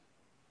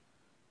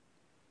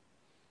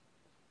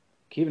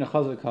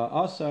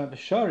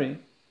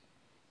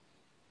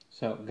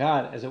 So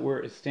God, as it were,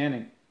 is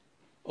standing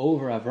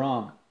over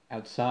Avram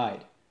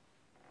outside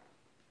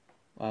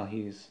while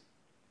he's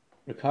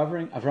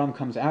recovering. Avram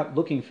comes out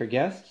looking for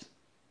guests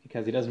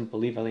because he doesn't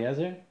believe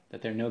Eliezer,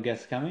 that there are no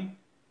guests coming.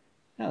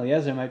 Now,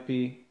 Eliezer might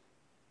be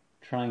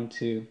trying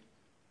to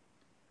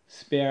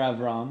spare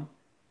Avram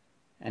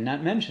and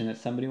not mention that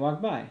somebody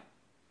walked by.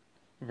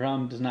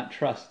 Avram does not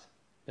trust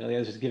that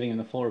Eliezer is giving him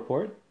the full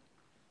report.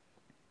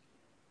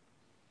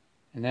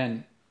 And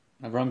then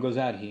Avram goes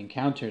out, he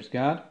encounters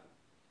God,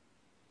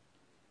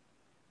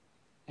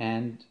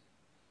 and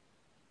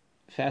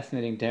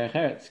fascinating derech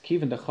eretz,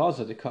 kiven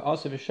dechaza de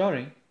ka'asa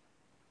v'shari,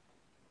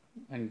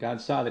 when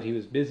God saw that he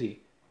was busy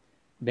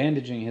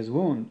bandaging his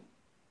wound,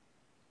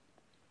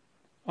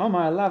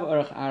 Omar alav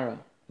orach ara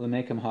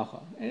l'mekem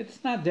hacha.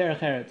 It's not derech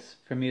eretz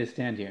for me to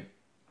stand here.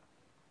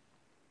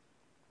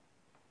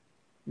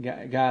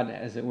 God,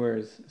 as it were,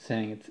 is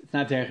saying it's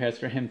not derech eretz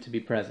for him to be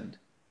present.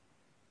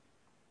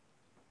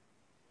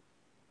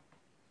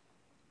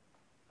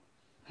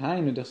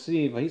 And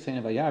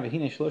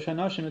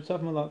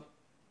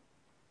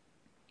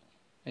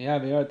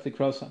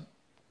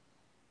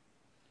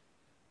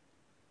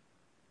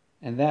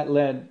that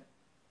led,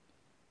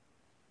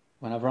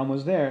 when Avram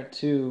was there,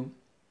 to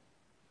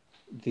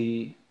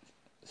the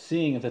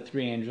seeing of the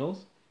three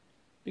angels,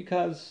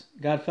 because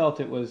God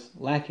felt it was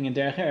lacking in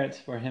derech eretz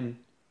for him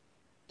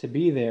to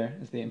be there,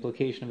 is the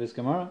implication of this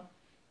Gemara.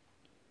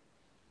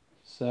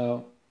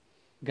 So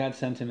God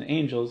sent him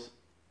angels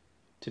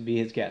to be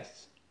his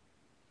guests.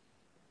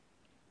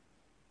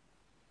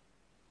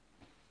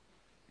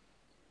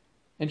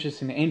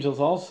 Interesting, the angels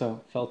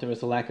also felt there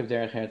was a lack of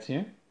derech eretz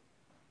here.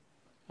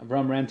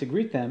 Avram ran to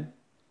greet them,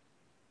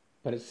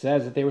 but it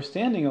says that they were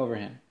standing over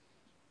him.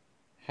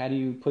 How do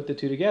you put the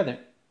two together?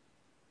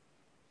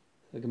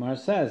 The Gemara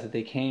says that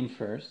they came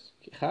first,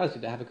 when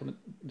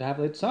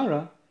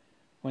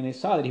they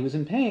saw that he was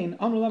in pain, they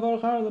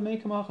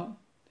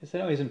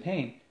said, oh, he's in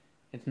pain.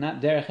 It's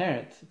not derech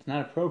eretz. It's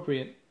not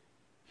appropriate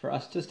for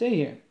us to stay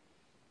here.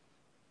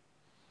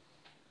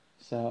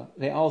 So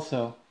they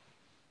also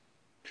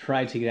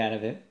try to get out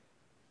of it.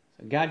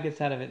 So God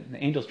gets out of it, and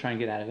the angels try and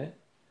get out of it.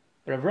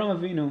 But Avraham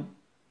Avinu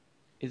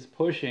is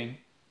pushing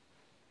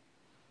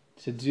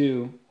to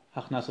do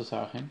hachnasos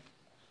harachim,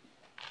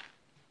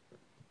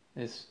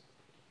 this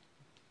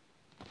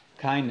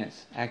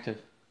kindness, act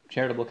of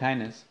charitable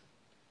kindness.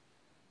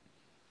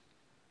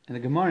 And the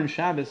Gemara in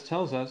Shabbos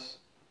tells us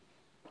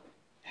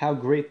how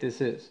great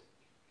this is.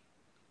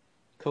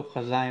 Kuf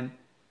Chazayim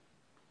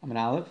Amud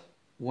Aleph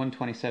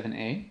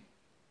 127a.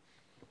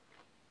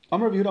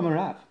 Amar Rabbi Yehuda Amar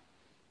Rav,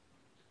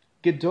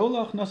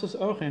 Gedolach Nasas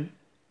Orchin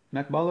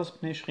Makbalas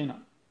Pnei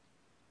Shechina.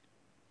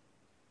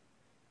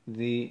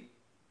 The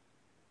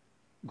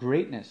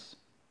greatness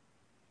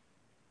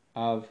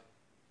of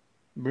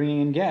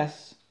bringing in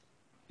guests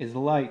is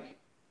like,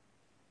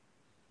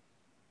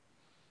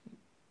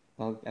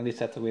 well, at least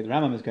that's the way the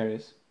Rambam is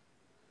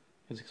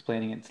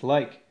explaining it. It's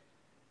like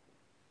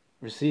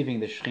receiving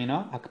the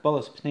Shechina,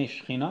 Akbalas Pnei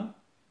Shechina.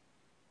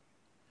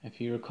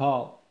 If you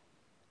recall,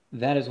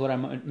 that is what our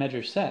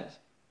Medrash says,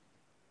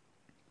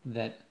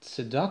 that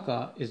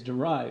tzedakah is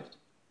derived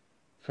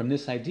from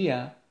this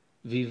idea,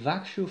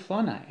 vivakshu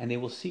fanai, and they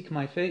will seek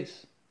my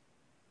face.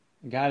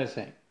 God is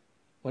saying,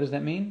 what does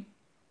that mean?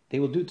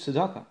 They will do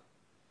tzedakah.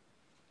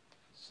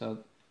 So,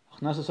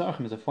 achnasas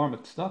arachim is a form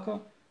of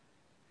tzedakah,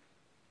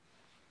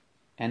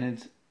 and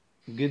it's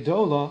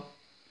gedola,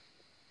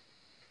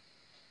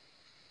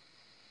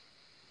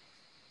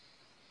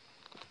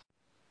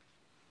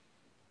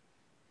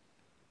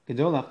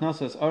 Gedol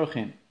achnasas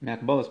archim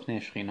me'akbalas pnei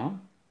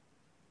shechina.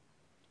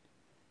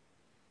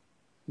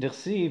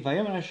 D'chsi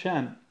vayomer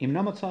Hashem im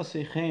na matzah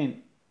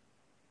seichein.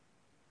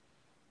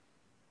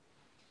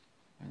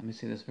 Let me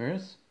see this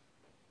verse.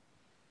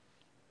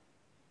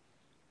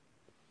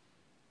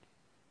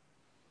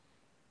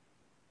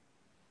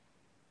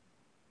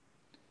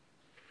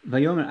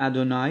 Vayomer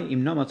Adonai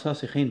im na matzah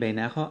seichein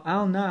beinecha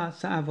al na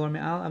sa'avor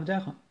me'al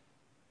avdecha.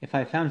 If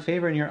I found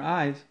favor in your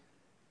eyes,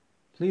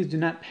 please do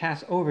not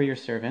pass over your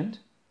servant.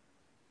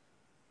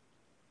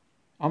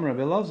 Amar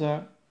Rabbi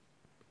Elazar,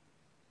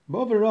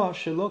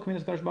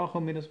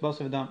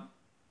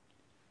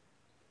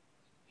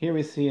 here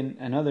we see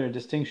another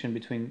distinction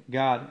between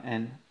God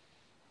and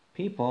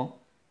people,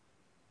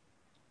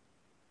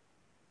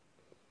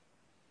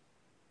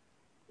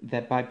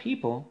 that by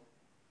people,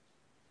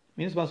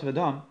 the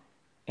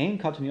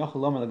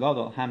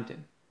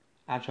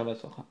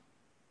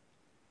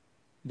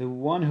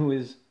one who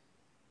is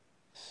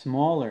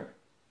smaller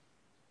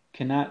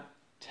cannot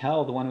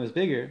tell the one who is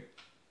bigger,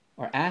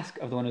 or ask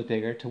of the one who is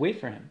bigger to wait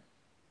for him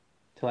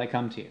till I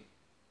come to you.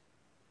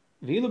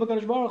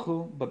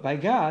 But by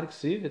God,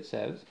 it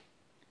says,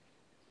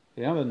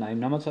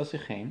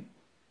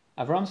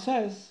 Avram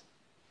says,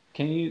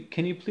 can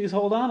you please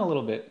hold on a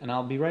little bit and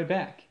I'll be right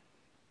back.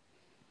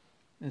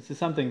 This is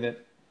something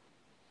that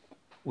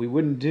we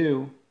wouldn't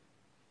do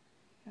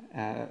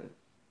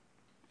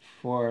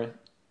for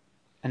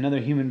another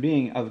human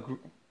being of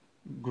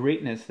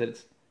greatness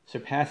that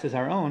surpasses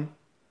our own,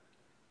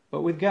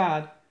 but with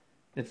God,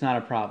 it's not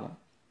a problem.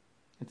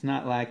 It's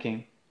not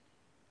lacking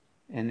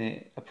in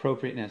the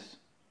appropriateness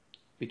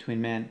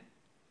between man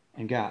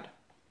and God.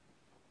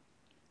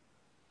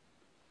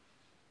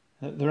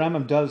 The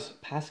Rambam does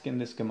paskin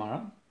this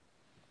Gemara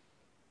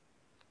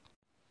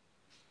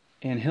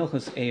in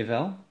Hilchos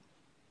Eivel,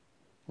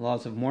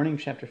 Laws of Mourning,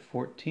 chapter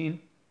 14,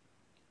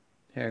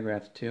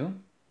 paragraph 2.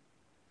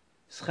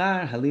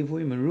 Schar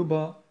halivui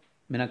meruba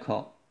min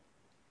hakol.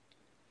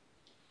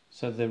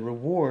 So the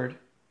reward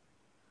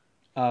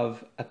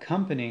of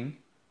accompanying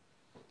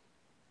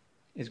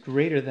is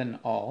greater than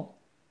all.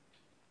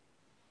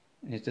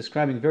 And he's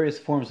describing various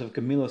forms of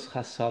gemilos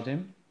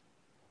chasadim,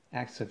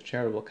 acts of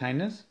charitable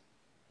kindness.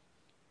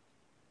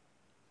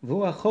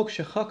 V'hu hachok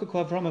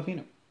shechakaku Avram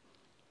Avinu.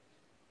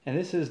 And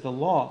this is the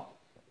law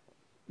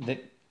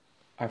that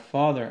our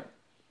father,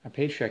 our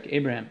patriarch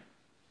Abraham,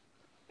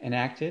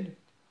 enacted,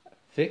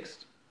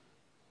 fixed,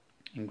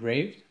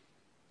 engraved.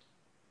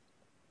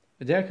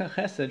 V'derech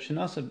chesed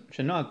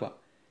shenag ba.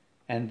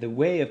 And the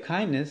way of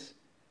kindness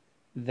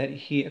that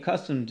he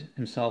accustomed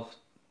himself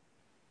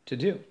to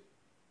do.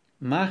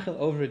 Machel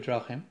over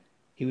drachim,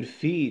 he would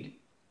feed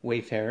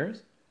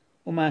wayfarers,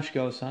 umashke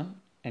osan,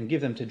 and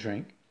give them to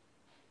drink,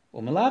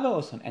 umalava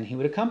osan, and he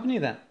would accompany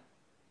them.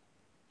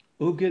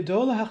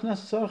 Ugedol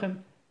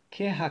hachnasasarchim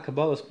ke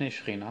hakabalos pnei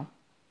shechina,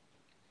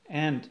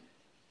 and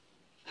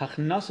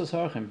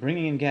hachnasasarchim,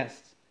 bringing in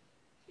guests,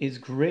 is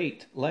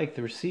great like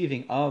the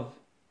receiving of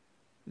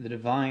the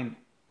divine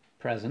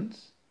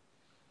presence.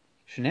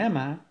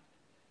 Shnema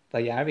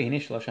vayar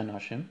v'hinei shlosh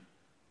anashim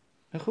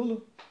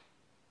echulu.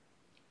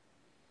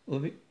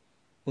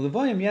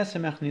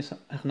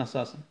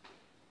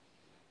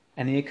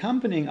 And the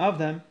accompanying of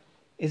them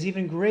is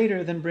even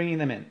greater than bringing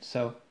them in.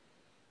 So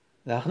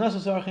the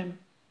achnasas orchim,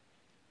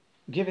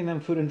 giving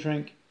them food and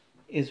drink,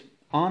 is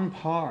on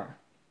par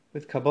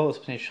with kabbalas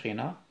pnei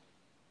shechina,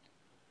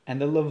 and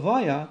the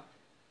levaya,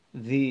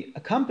 the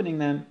accompanying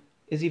them,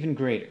 is even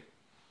greater.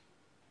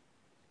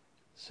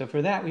 So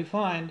for that we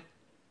find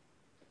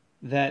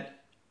that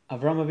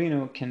Avram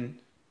Avinu can,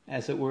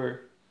 as it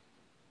were,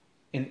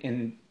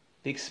 in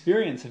the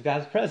experience of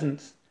God's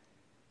presence,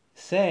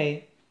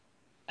 say,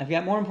 I've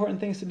got more important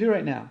things to do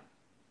right now.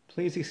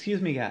 Please excuse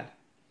me, God.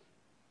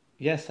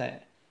 Yes,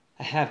 I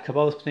have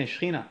Kabbalas Pnei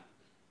Shechina,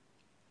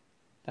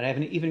 but I have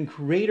an even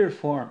greater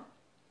form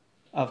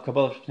of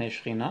Kabbalas Pnei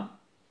Shechina,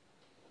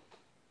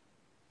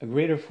 a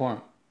greater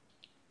form,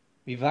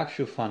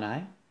 Vivakshu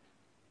Fanai,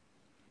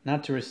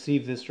 not to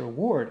receive this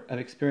reward of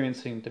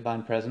experiencing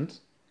divine presence,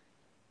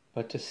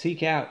 but to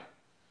seek out,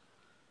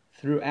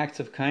 through acts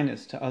of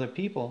kindness to other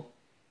people,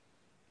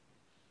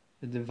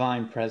 the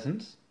divine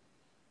presence,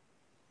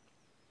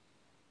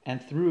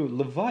 and through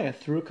levaya,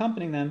 through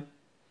accompanying them,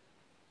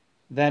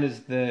 that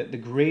is the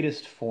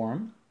greatest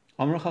form.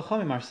 Amar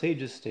Chachamim, our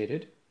sages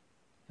stated,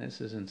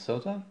 this is in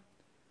Sota,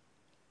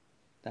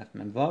 Daf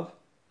Mem Vav,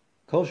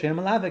 Kol she'en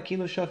malava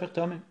kilu shofech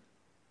damim.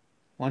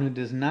 One who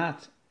does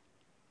not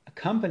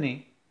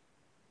accompany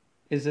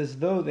is as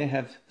though they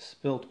have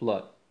spilt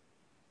blood.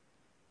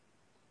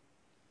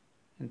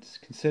 It's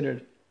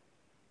considered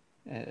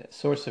a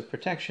source of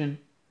protection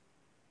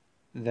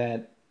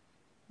that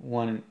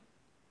one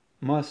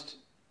must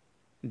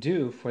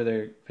do for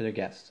their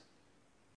guests.